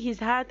only his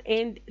hat,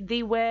 and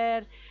they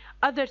were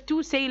other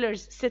two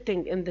sailors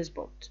sitting in this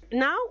boat.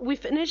 Now we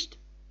finished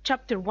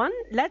chapter 1.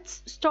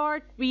 Let's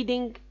start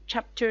reading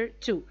chapter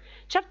 2.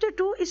 Chapter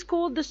 2 is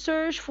called The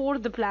Search for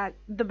the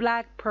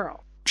Black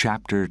Pearl.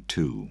 Chapter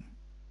 2.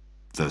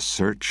 The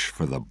Search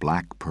for the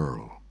Black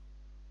Pearl.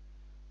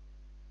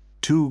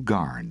 2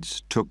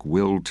 guards took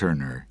Will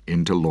Turner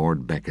into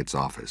Lord Becket's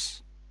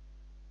office.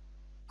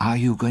 "Are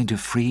you going to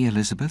free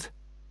Elizabeth?"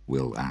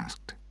 Will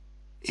asked.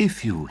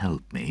 "If you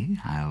help me,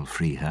 I'll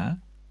free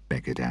her,"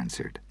 Becket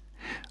answered.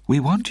 "We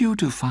want you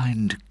to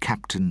find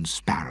Captain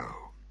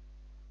Sparrow.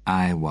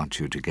 I want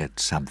you to get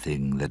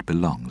something that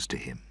belongs to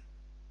him."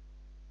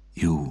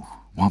 "You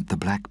want the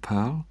Black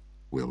Pearl?"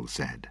 Will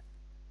said.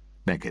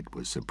 Becket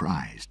was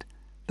surprised.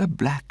 "The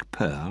Black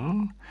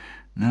Pearl?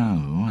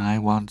 No, I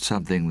want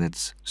something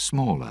that's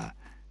smaller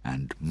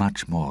and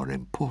much more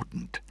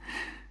important.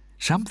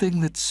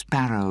 Something that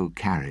Sparrow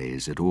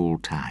carries at all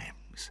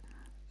times.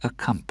 A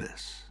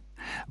compass.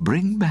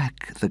 Bring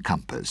back the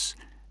compass,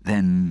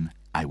 then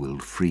I will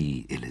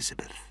free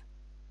Elizabeth."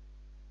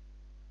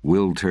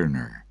 Will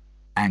Turner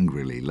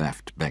angrily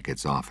left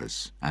Becket's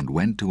office and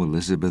went to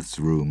Elizabeth's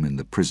room in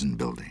the prison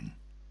building.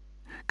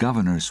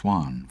 Governor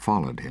Swan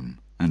followed him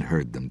and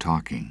heard them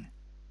talking.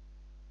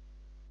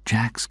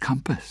 "Jack's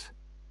compass?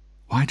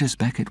 Why does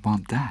Becket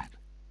want that?"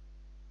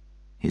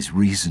 "His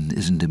reason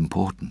isn't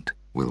important,"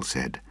 Will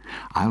said.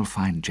 "I'll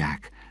find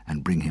Jack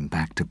and bring him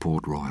back to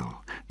Port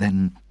Royal.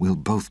 Then we'll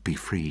both be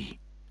free."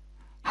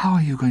 "How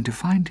are you going to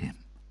find him?"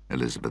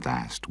 Elizabeth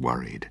asked,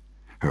 worried.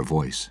 Her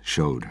voice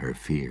showed her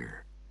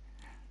fear.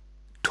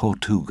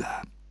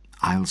 "Tortuga.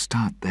 I'll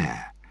start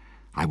there.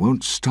 I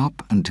won't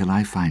stop until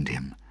I find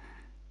him.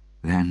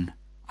 Then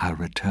I'll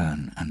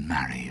return and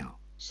marry you."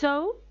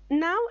 So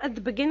now at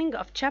the beginning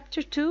of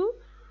chapter 2,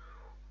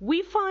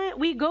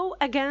 we go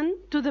again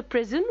to the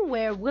prison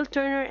where Will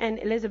Turner and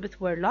Elizabeth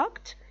were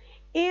locked.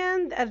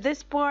 And at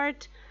this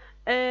part,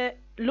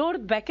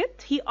 Lord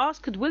Becket, he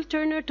asked Will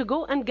Turner to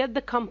go and get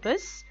the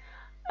compass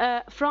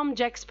from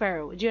Jack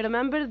Sparrow. Do you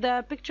remember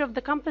the picture of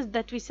the compass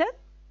that we said?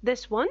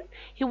 This one.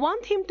 He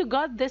want him to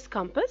get this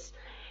compass.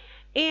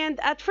 And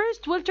at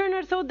first, Will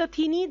Turner thought that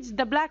he needs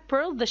the Black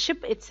Pearl, the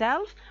ship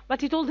itself,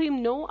 but he told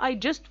him, "No, I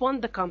just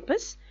want the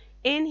compass."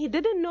 And he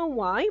didn't know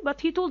why,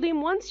 but he told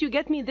him, "Once you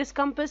get me this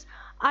compass,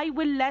 I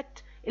will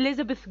let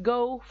Elizabeth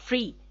go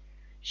free.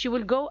 She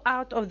will go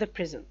out of the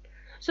prison."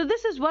 So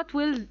this is what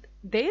Will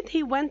did.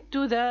 He went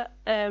to the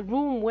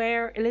room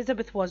where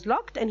Elizabeth was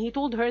locked, and he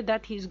told her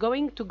that he's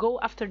going to go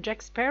after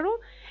Jack Sparrow,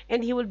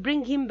 and he will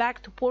bring him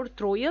back to Port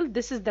Royal.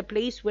 This is the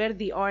place where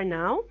they are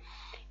now.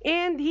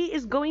 And he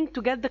is going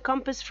to get the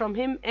compass from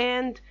him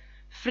and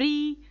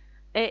free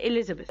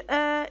Elizabeth.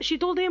 She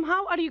told him,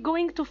 "How are you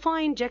going to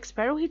find Jack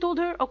Sparrow?" He told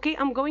her, "Okay,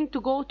 I'm going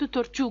to go to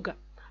Tortuga."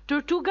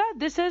 Tortuga,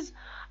 this is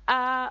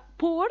a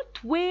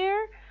port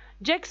where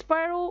Jack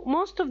Sparrow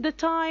most of the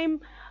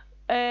time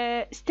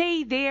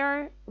stay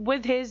there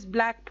with his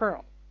Black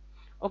Pearl.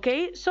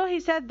 Okay, so he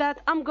said that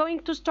I'm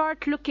going to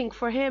start looking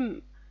for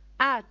him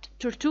at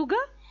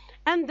Tortuga,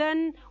 and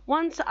then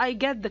once I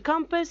get the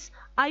compass,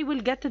 I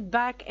will get it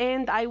back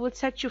and I will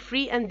set you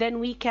free, and then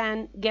we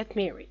can get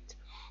married.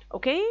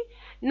 Okay,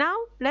 now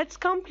let's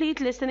complete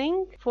listening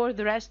for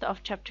the rest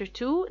of chapter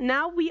 2.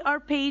 Now we are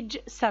page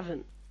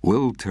 7.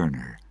 Will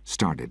Turner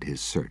started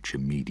his search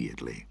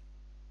immediately.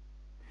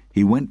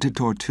 He went to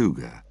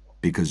Tortuga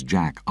because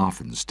Jack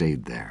often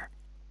stayed there.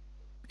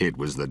 It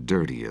was the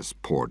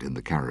dirtiest port in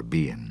the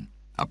Caribbean,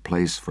 a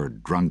place for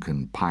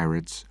drunken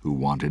pirates who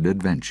wanted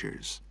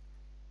adventures.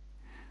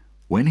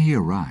 When he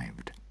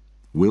arrived,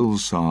 Will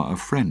saw a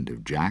friend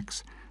of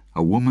Jack's,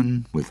 a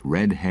woman with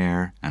red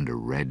hair and a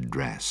red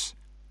dress.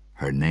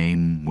 Her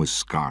name was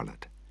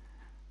Scarlet.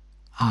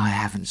 "I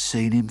haven't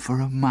seen him for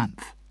a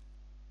month,"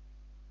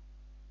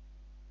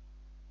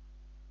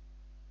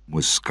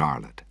 was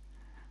Scarlet.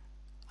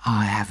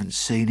 "I haven't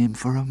seen him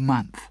for a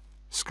month,"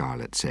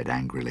 Scarlet said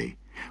angrily.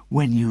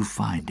 "When you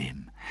find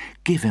him,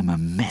 give him a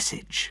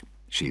message."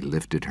 She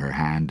lifted her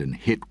hand and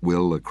hit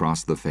Will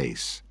across the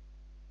face.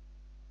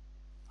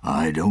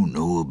 "I don't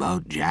know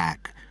about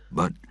Jack,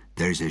 but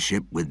there's a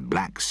ship with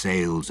black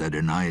sails at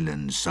an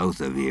island south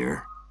of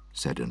here,"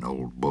 said an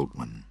old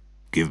boatman.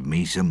 "Give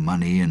me some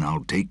money and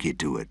I'll take you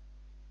to it."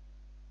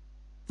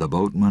 The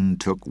boatman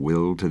took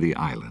Will to the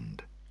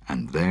island,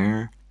 and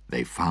there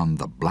they found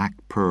the Black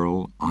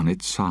Pearl on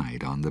its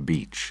side on the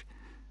beach.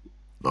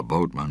 The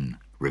boatman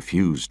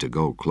refused to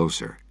go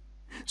closer,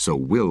 so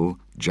Will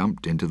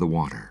jumped into the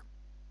water.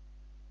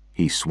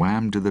 He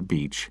swam to the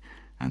beach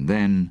and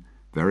then,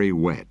 very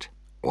wet,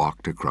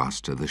 walked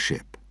across to the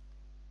ship.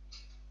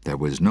 There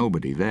was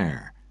nobody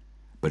there,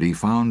 but he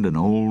found an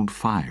old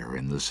fire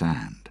in the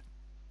sand.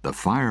 The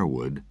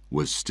firewood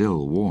was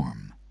still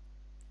warm.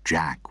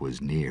 Jack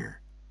was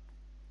near.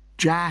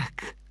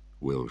 "Jack!"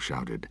 Will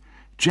shouted.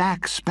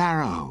 "Jack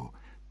Sparrow!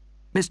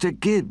 Mr.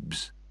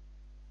 Gibbs!"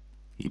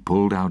 He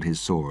pulled out his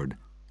sword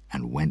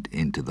and went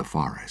into the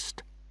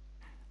forest.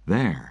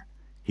 There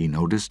he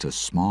noticed a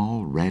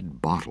small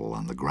red bottle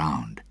on the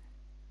ground.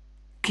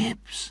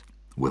 "Gibbs,"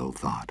 Will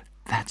thought.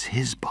 "That's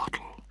his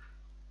bottle."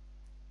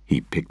 He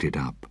picked it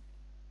up.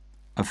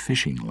 A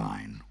fishing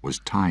line was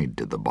tied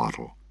to the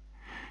bottle,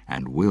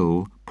 and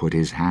Will put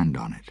his hand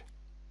on it.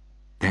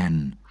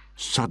 Then,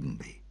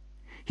 suddenly,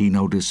 he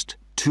noticed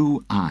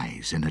 2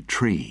 eyes in a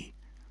tree,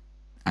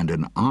 and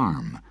an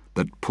arm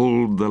that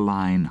pulled the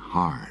line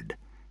hard.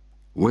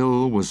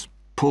 Will was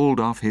pulled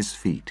off his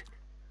feet.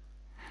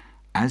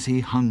 As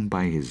he hung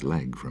by his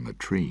leg from a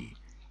tree,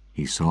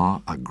 he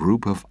saw a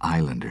group of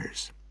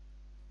islanders.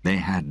 They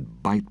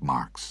had bite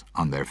marks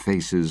on their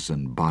faces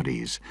and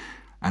bodies,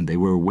 and they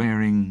were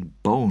wearing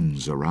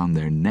bones around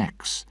their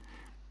necks.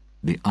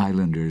 The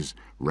islanders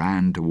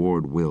ran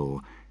toward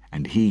Will,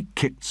 and he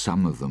kicked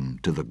some of them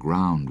to the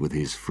ground with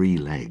his free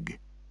leg.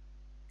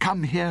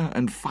 "Come here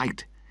and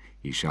fight,"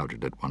 he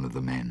shouted at one of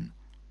the men.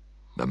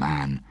 The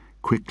man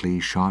quickly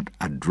shot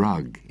a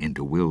drug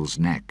into Will's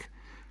neck.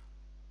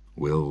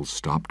 Will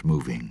stopped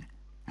moving,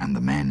 and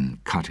the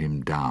men cut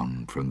him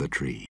down from the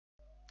tree.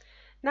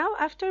 Now,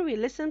 after we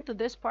listen to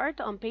this part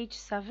on page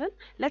 7,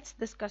 let's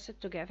discuss it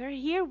together.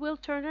 Here, Will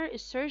Turner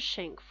is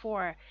searching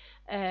for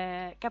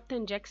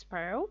Captain Jack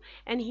Sparrow,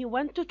 and he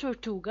went to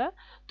Tortuga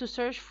to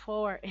search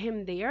for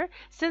him there,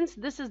 since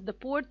this is the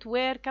port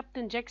where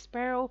Captain Jack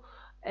Sparrow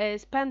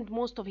spent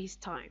most of his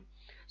time.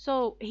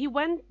 So he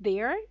went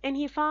there, and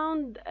he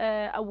found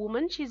a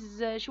woman.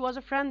 She was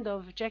a friend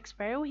of Jack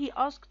Sparrow. He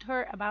asked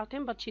her about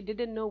him, but she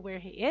didn't know where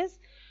he is.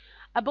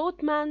 A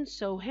boatman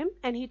saw him,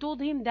 and he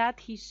told him that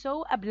he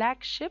saw a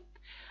black ship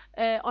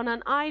on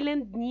an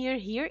island near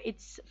here.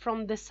 It's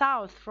from the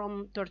south,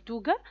 from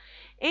Tortuga.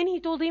 And he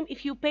told him,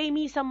 "If you pay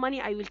me some money,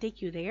 I will take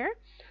you there."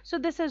 So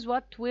this is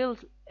what Will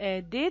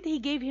did. He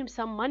gave him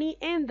some money,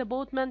 and the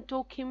boatman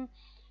took him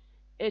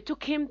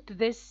to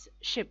this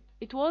ship.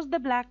 It was the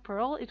Black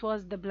Pearl. It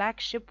was the black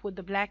ship with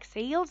the black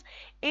sails,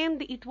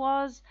 and it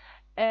was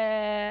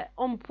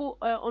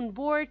on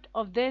board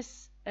of this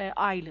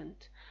island.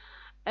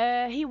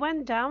 He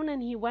went down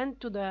and he went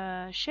to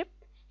the ship.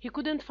 He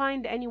couldn't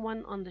find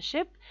anyone on the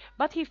ship,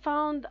 but he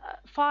found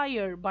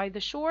fire by the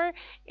shore,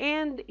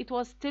 and it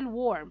was still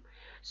warm.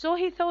 So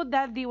he thought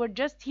that they were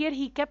just here.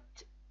 He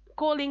kept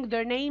calling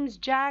their names,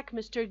 Jack,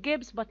 Mr.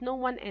 Gibbs, but no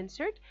one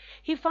answered.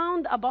 He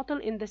found a bottle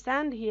in the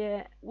sand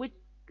here, which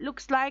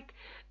looks like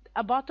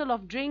a bottle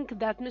of drink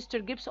that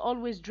Mr. Gibbs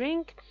always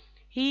drink.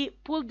 He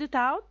pulled it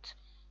out,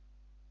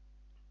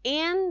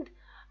 and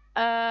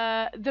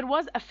there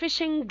was a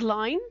fishing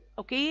line,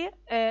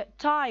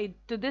 tied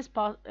to this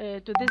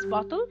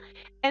bottle,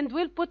 and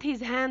Will put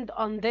his hand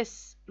on this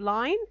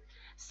line.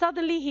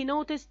 Suddenly he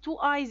noticed 2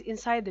 eyes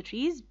inside the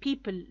trees,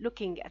 people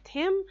looking at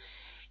him,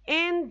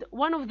 and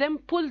one of them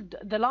pulled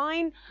the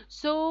line.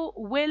 So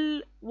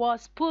Will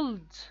was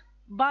pulled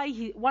by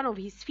one of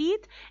his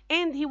feet,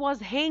 and he was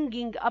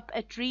hanging up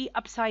a tree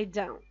upside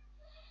down.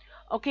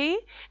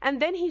 And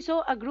then he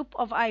saw a group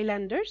of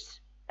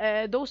islanders.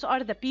 Those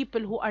are the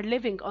people who are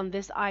living on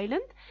this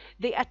island.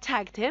 They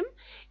attacked him,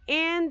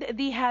 and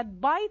they had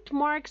bite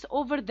marks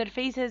over their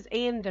faces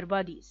and their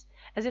bodies,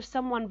 as if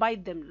someone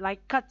bite them,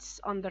 like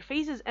cuts on their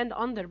faces and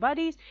on their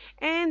bodies,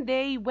 and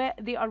they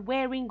are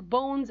wearing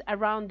bones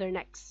around their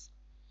necks.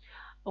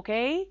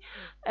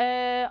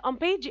 On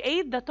page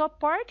 8, the top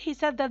part, he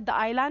said that the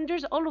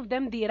islanders, all of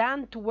them, they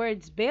ran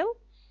towards Bill,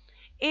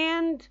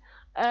 and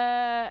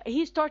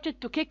he started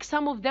to kick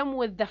some of them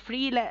with the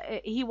free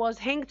leg. He was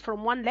hanged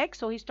from one leg,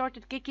 so he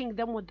started kicking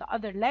them with the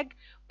other leg,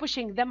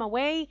 pushing them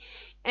away,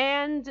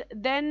 and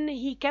then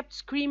he kept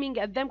screaming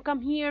at them,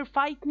 "Come here,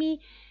 fight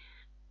me."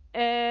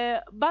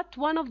 But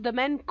one of the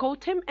men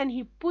caught him, and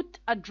he put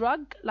a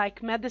drug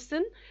like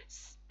medicine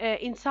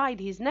inside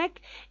his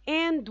neck,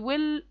 and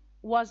Will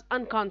was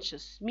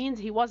unconscious, means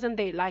he wasn't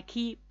there, like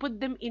he put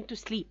them into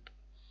sleep.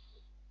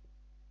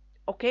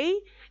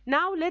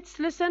 Now let's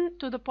listen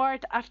to the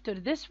part after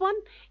this one,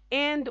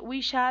 and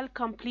we shall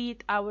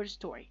complete our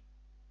story.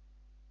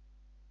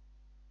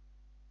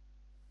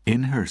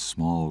 In her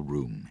small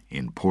room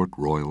in Port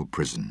Royal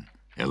Prison,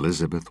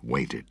 Elizabeth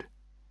waited.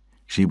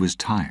 She was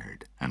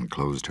tired and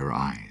closed her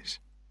eyes.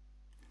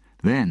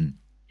 Then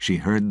she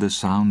heard the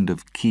sound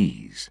of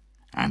keys,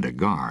 and a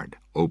guard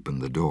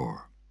opened the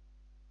door.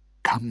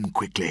 "Come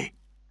quickly,"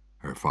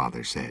 her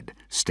father said,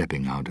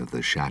 stepping out of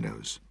the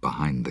shadows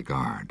behind the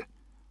guard.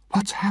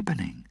 "What's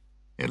happening?"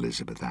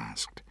 Elizabeth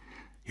asked.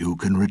 "You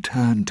can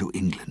return to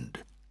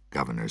England,"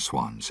 Governor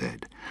Swan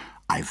said.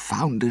 "I've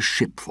found a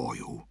ship for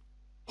you.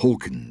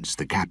 Hawkins,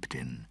 the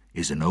captain,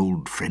 is an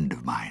old friend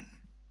of mine."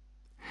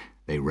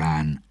 They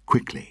ran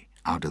quickly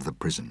out of the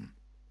prison.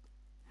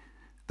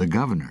 The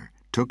governor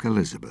took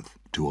Elizabeth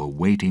to a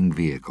waiting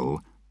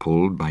vehicle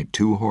pulled by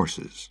 2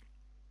 horses,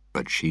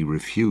 but she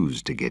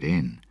refused to get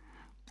in.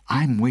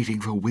 "I'm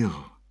waiting for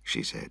Will,"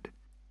 she said.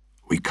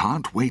 "We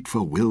can't wait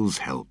for Will's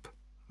help,"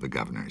 the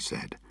governor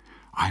said.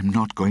 "I'm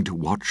not going to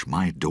watch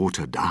my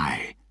daughter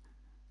die."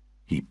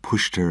 He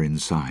pushed her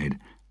inside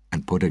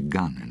and put a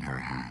gun in her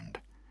hand.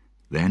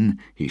 Then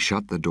he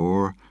shut the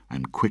door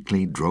and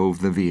quickly drove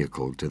the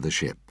vehicle to the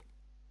ship.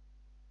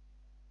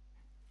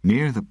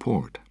 Near the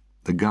port,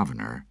 the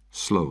governor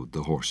slowed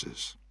the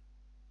horses.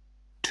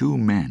 2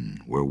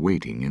 men were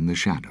waiting in the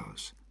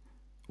shadows.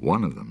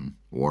 One of them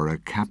wore a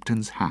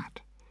captain's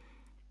hat.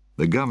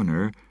 The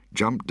governor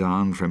jumped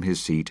down from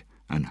his seat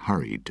and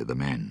hurried to the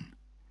men.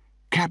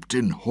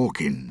 "Captain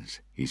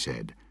Hawkins," he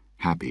said,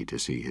 happy to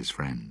see his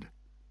friend.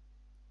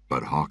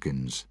 But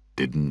Hawkins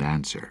didn't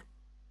answer.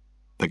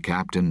 The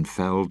captain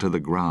fell to the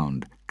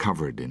ground,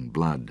 covered in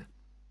blood.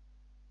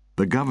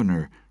 The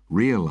governor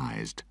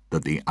realized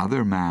that the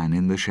other man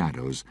in the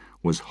shadows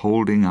was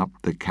holding up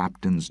the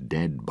captain's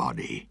dead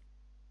body.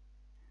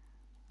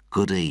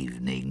 "Good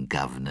evening,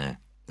 Governor,"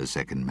 the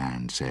second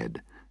man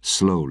said,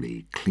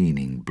 slowly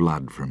cleaning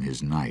blood from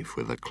his knife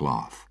with a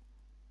cloth.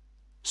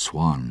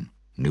 Swan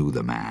knew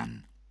the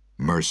man,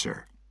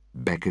 Mercer,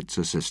 Beckett's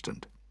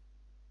assistant.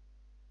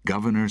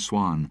 Governor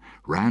Swan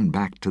ran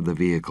back to the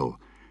vehicle.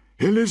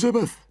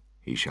 "Elizabeth!"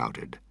 he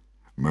shouted.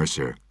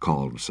 Mercer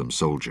called some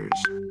soldiers.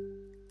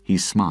 He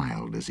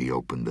smiled as he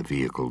opened the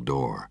vehicle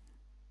door.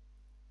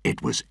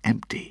 It was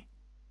empty.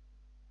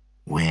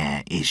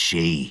 "Where is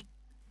she?"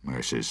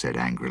 Mercer said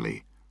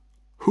angrily.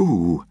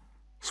 "Who?"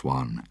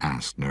 Swan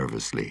asked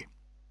nervously.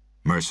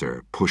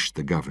 Mercer pushed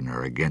the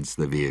governor against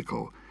the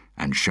vehicle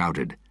and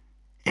shouted,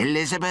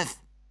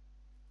 "Elizabeth!"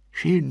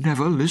 "She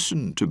never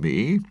listened to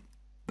me,"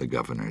 the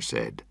governor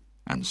said,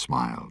 and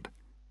smiled.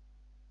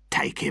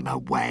 "Take him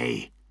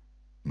away,"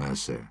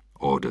 Mercer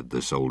ordered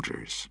the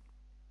soldiers.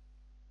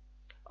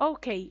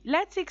 Okay,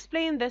 let's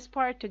explain this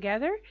part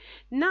together.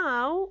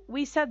 Now,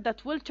 we said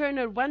that Will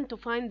Turner went to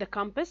find the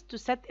compass to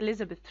set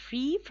Elizabeth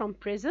free from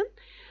prison.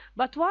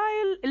 But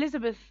while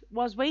Elizabeth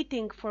was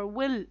waiting for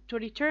Will to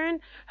return,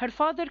 her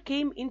father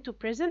came into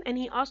prison and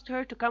he asked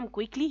her to come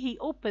quickly. He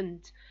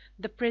opened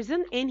the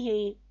prison and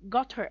he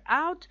got her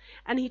out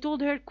and he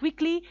told her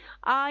quickly,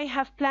 "I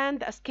have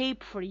planned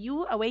escape for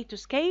you, a way to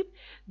escape.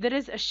 There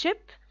is a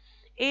ship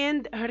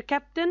and her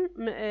captain,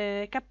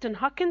 Captain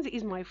Hawkins,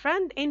 is my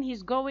friend, and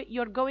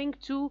you're going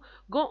to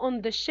go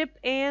on the ship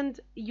and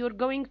you're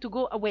going to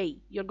go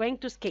away. You're going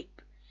to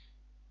escape."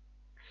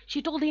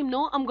 She told him,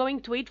 "No, I'm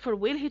going to wait for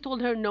Will." He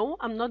told her, "No,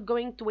 I'm not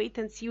going to wait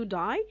and see you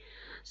die."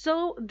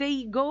 So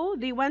they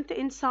went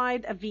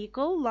inside a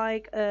vehicle,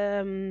 like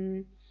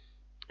a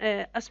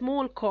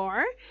small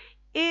car.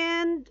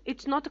 And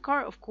it's not a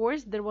car, of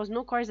course. There was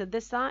no cars at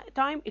this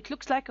time. It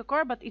looks like a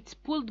car, but it's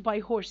pulled by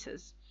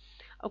horses.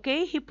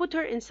 Okay, he put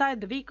her inside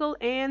the vehicle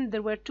and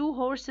there were two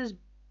horses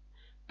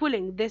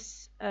pulling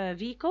this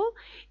vehicle,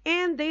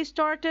 and they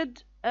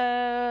started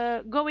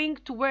going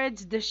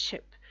towards the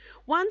ship.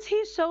 Once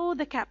he saw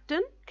the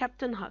captain,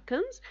 Captain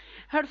Hawkins,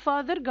 her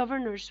father,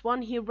 Governor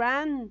Swan, he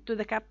ran to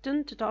the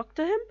captain to talk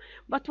to him,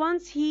 but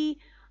once he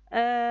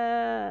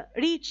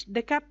reached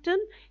the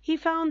captain, he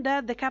found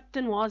that the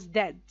captain was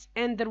dead,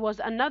 and there was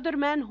another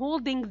man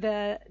holding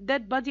the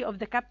dead body of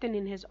the captain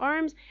in his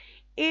arms,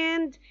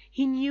 and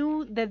he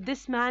knew that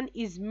this man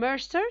is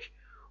Mercer,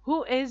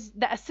 who is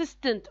the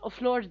assistant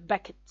of Lord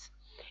Beckett.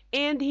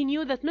 And he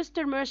knew that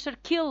Mr. Mercer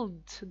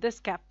killed this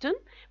captain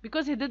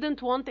because he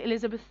didn't want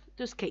Elizabeth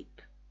to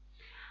escape.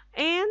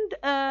 And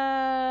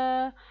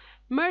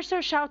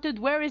Mercer shouted,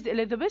 "Where is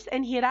Elizabeth?"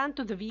 And he ran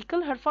to the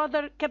vehicle. Her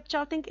father kept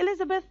shouting,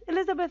 "Elizabeth,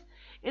 Elizabeth."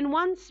 And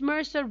once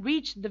Mercer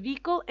reached the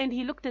vehicle and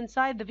he looked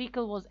inside, the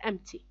vehicle was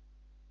empty.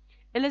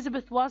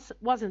 Elizabeth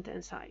wasn't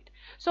inside.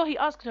 So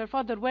he asked her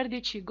father, "Where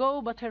did she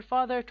go?" But her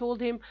father told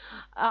him,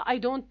 "I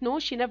don't know.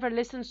 She never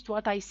listens to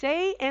what I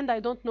say, and I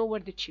don't know where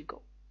did she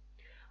go."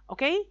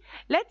 Okay,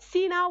 let's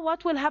see now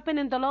what will happen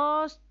in the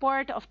last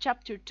part of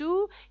chapter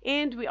 2,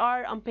 and we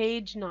are on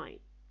page 9.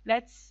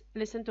 Let's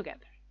listen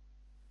together.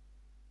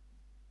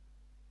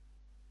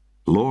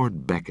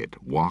 Lord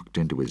Beckett walked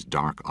into his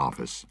dark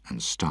office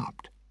and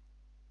stopped.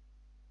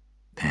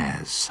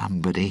 "There's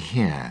somebody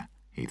here,"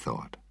 he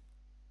thought.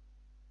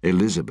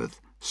 Elizabeth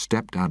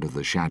stepped out of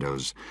the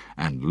shadows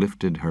and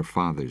lifted her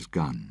father's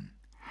gun.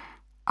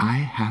 "I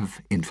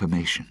have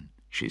information,"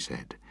 she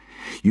said.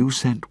 "You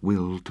sent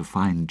Will to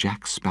find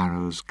Jack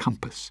Sparrow's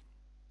compass,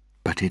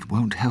 but it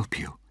won't help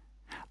you.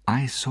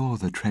 I saw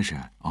the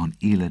treasure on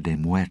Isla de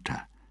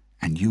Muerta,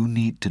 and you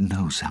need to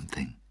know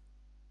something."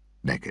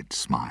 Beckett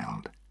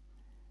smiled.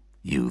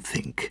 "You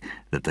think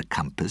that the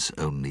compass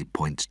only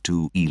points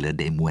to Isla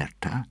de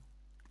Muerta?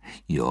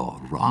 You're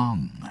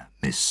wrong,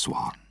 Miss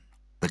Swan.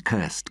 The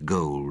cursed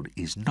gold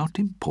is not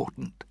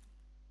important."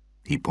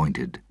 He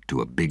pointed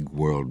to a big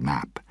world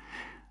map.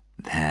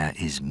 "There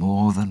is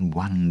more than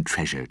one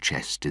treasure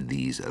chest in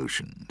these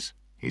oceans,"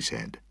 he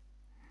said.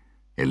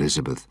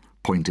 Elizabeth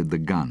pointed the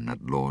gun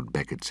at Lord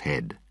Beckett's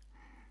head.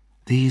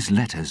 "These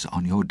letters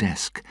on your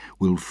desk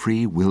will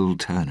free Will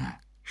Turner,"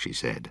 she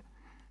said.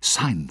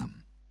 "Sign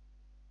them."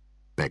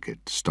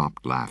 Beckett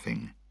stopped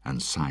laughing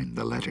and signed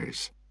the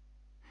letters.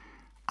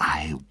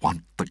 "I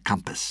want the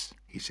compass,"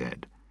 he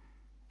said.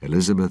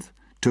 Elizabeth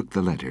took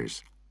the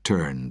letters,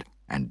 turned,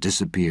 and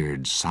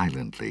disappeared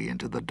silently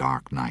into the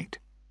dark night.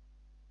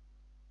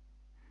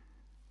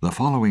 The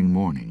following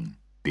morning,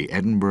 the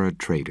Edinburgh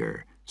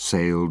trader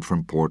sailed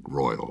from Port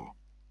Royal.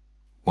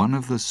 One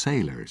of the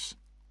sailors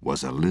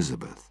was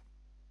Elizabeth.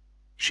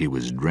 She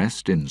was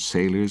dressed in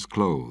sailor's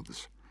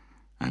clothes,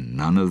 and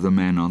none of the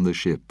men on the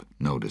ship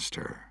noticed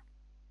her.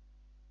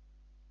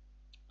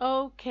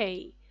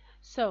 Okay,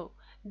 so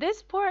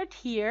this part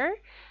here,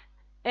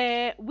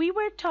 we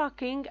were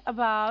talking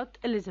about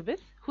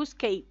Elizabeth, who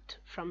escaped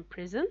from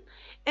prison,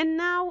 and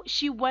now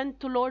she went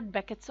to Lord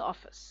Becket's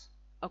office,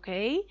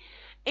 okay?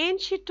 And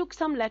she took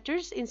some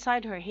letters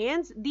inside her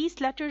hands.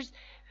 These letters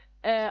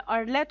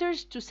are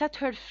letters to set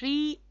her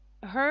free,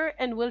 her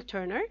and Will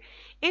Turner,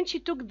 and she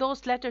took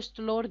those letters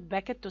to Lord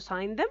Becket to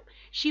sign them.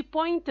 She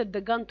pointed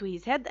the gun to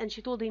his head and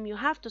she told him, you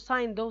have to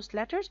sign those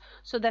letters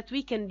so that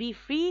we can be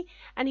free.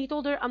 And he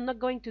told her, I'm not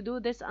going to do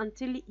this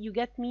until you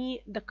get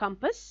me the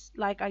compass,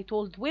 like I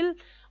told Will.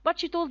 But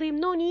she told him,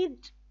 no need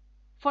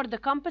for the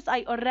compass,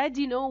 I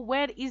already know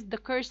where is the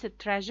cursed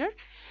treasure.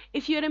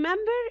 If you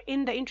remember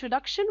in the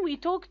introduction, we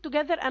talked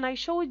together and I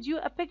showed you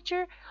a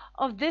picture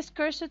of this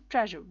cursed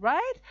treasure,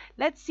 right?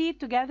 Let's see it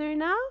together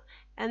now,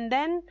 and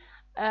then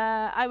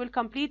I will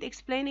complete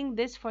explaining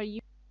this for you.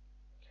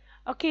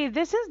 Okay,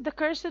 this is the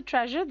cursed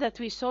treasure that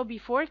we saw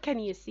before. Can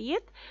you see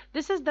it?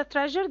 This is the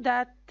treasure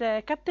that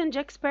Captain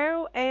Jack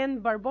Sparrow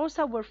and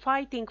Barbossa were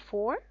fighting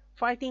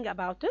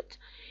about it.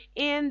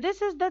 And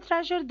this is the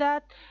treasure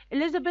that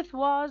Elizabeth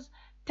was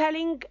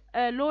telling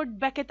Lord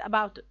Becket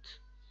about it.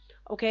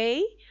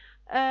 Okay,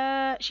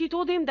 she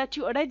told him that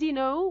you already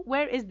know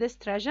where is this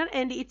treasure,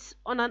 and it's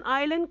on an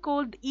island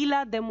called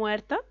Isla de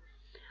Muerta.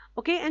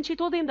 Okay, and she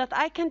told him that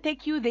I can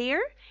take you there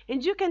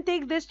and you can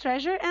take this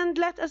treasure and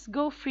let us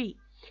go free.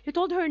 He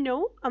told her,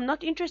 no, I'm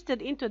not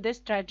interested into this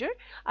treasure.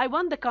 I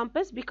want the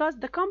compass because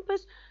the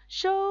compass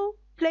show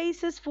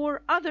places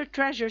for other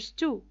treasures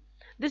too.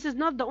 This is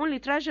not the only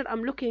treasure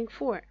I'm looking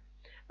for.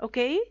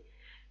 Okay,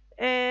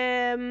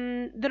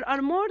 there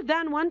are more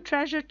than one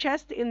treasure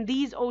chest in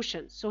these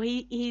oceans, so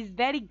he's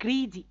very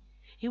greedy.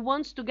 He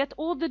wants to get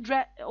all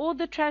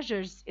the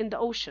treasures in the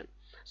ocean,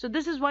 so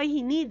this is why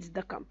he needs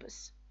the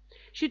compass.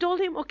 She told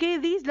him, okay,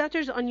 these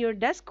letters on your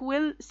desk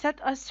will set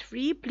us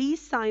free,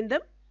 please sign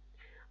them.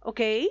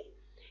 Okay,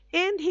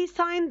 and he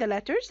signed the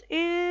letters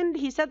and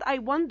he said, I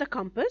want the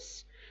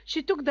compass.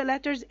 She took the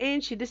letters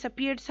and she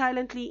disappeared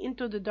silently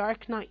into the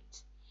dark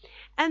night.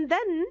 And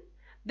then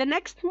the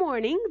next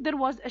morning there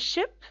was a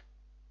ship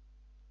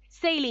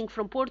sailing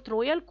from Port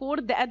Royal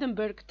called the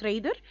Edinburgh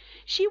Trader.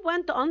 She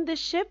went on the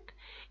ship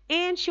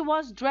and she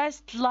was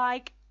dressed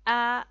like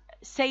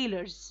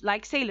sailors,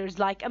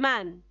 like a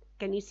man.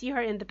 Can you see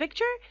her in the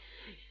picture?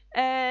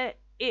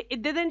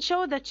 It didn't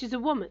show that she's a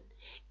woman.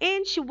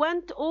 And she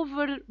went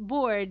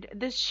overboard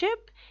the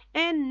ship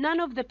and none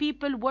of the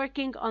people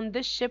working on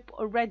this ship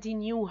already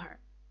knew her.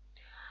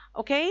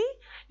 Okay,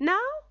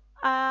 now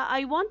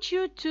I want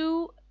you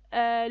to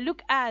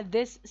look at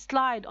this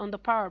slide on the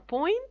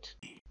PowerPoint.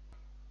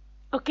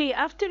 Okay,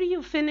 after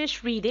you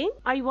finish reading,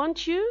 I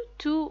want you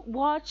to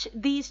watch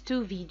these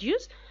two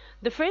videos.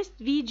 The first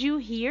video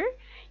here,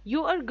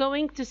 you are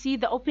going to see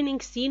the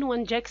opening scene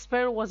when Jack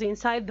Sparrow was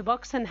inside the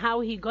box and how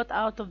he got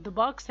out of the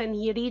box and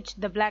he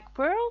reached the Black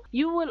Pearl.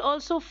 You will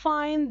also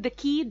find the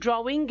key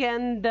drawing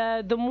and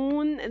the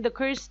moon, the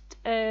cursed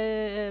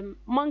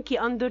monkey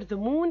under the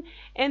moon,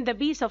 and the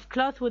piece of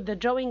cloth with the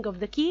drawing of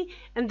the key,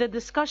 and the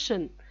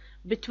discussion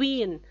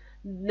between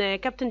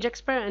Captain Jack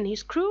Sparrow and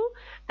his crew.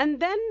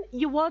 And then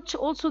you watch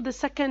also the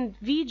second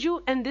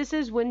video, and this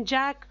is when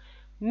Jack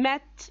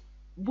met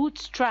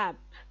Bootstrap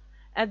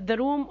at the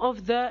room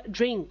of the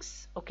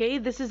drinks. Okay,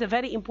 this is a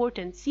very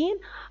important scene.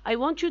 I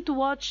want you to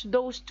watch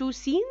those two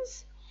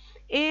scenes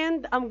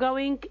and I'm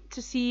going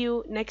to see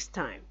you next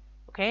time.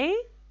 Okay,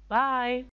 bye.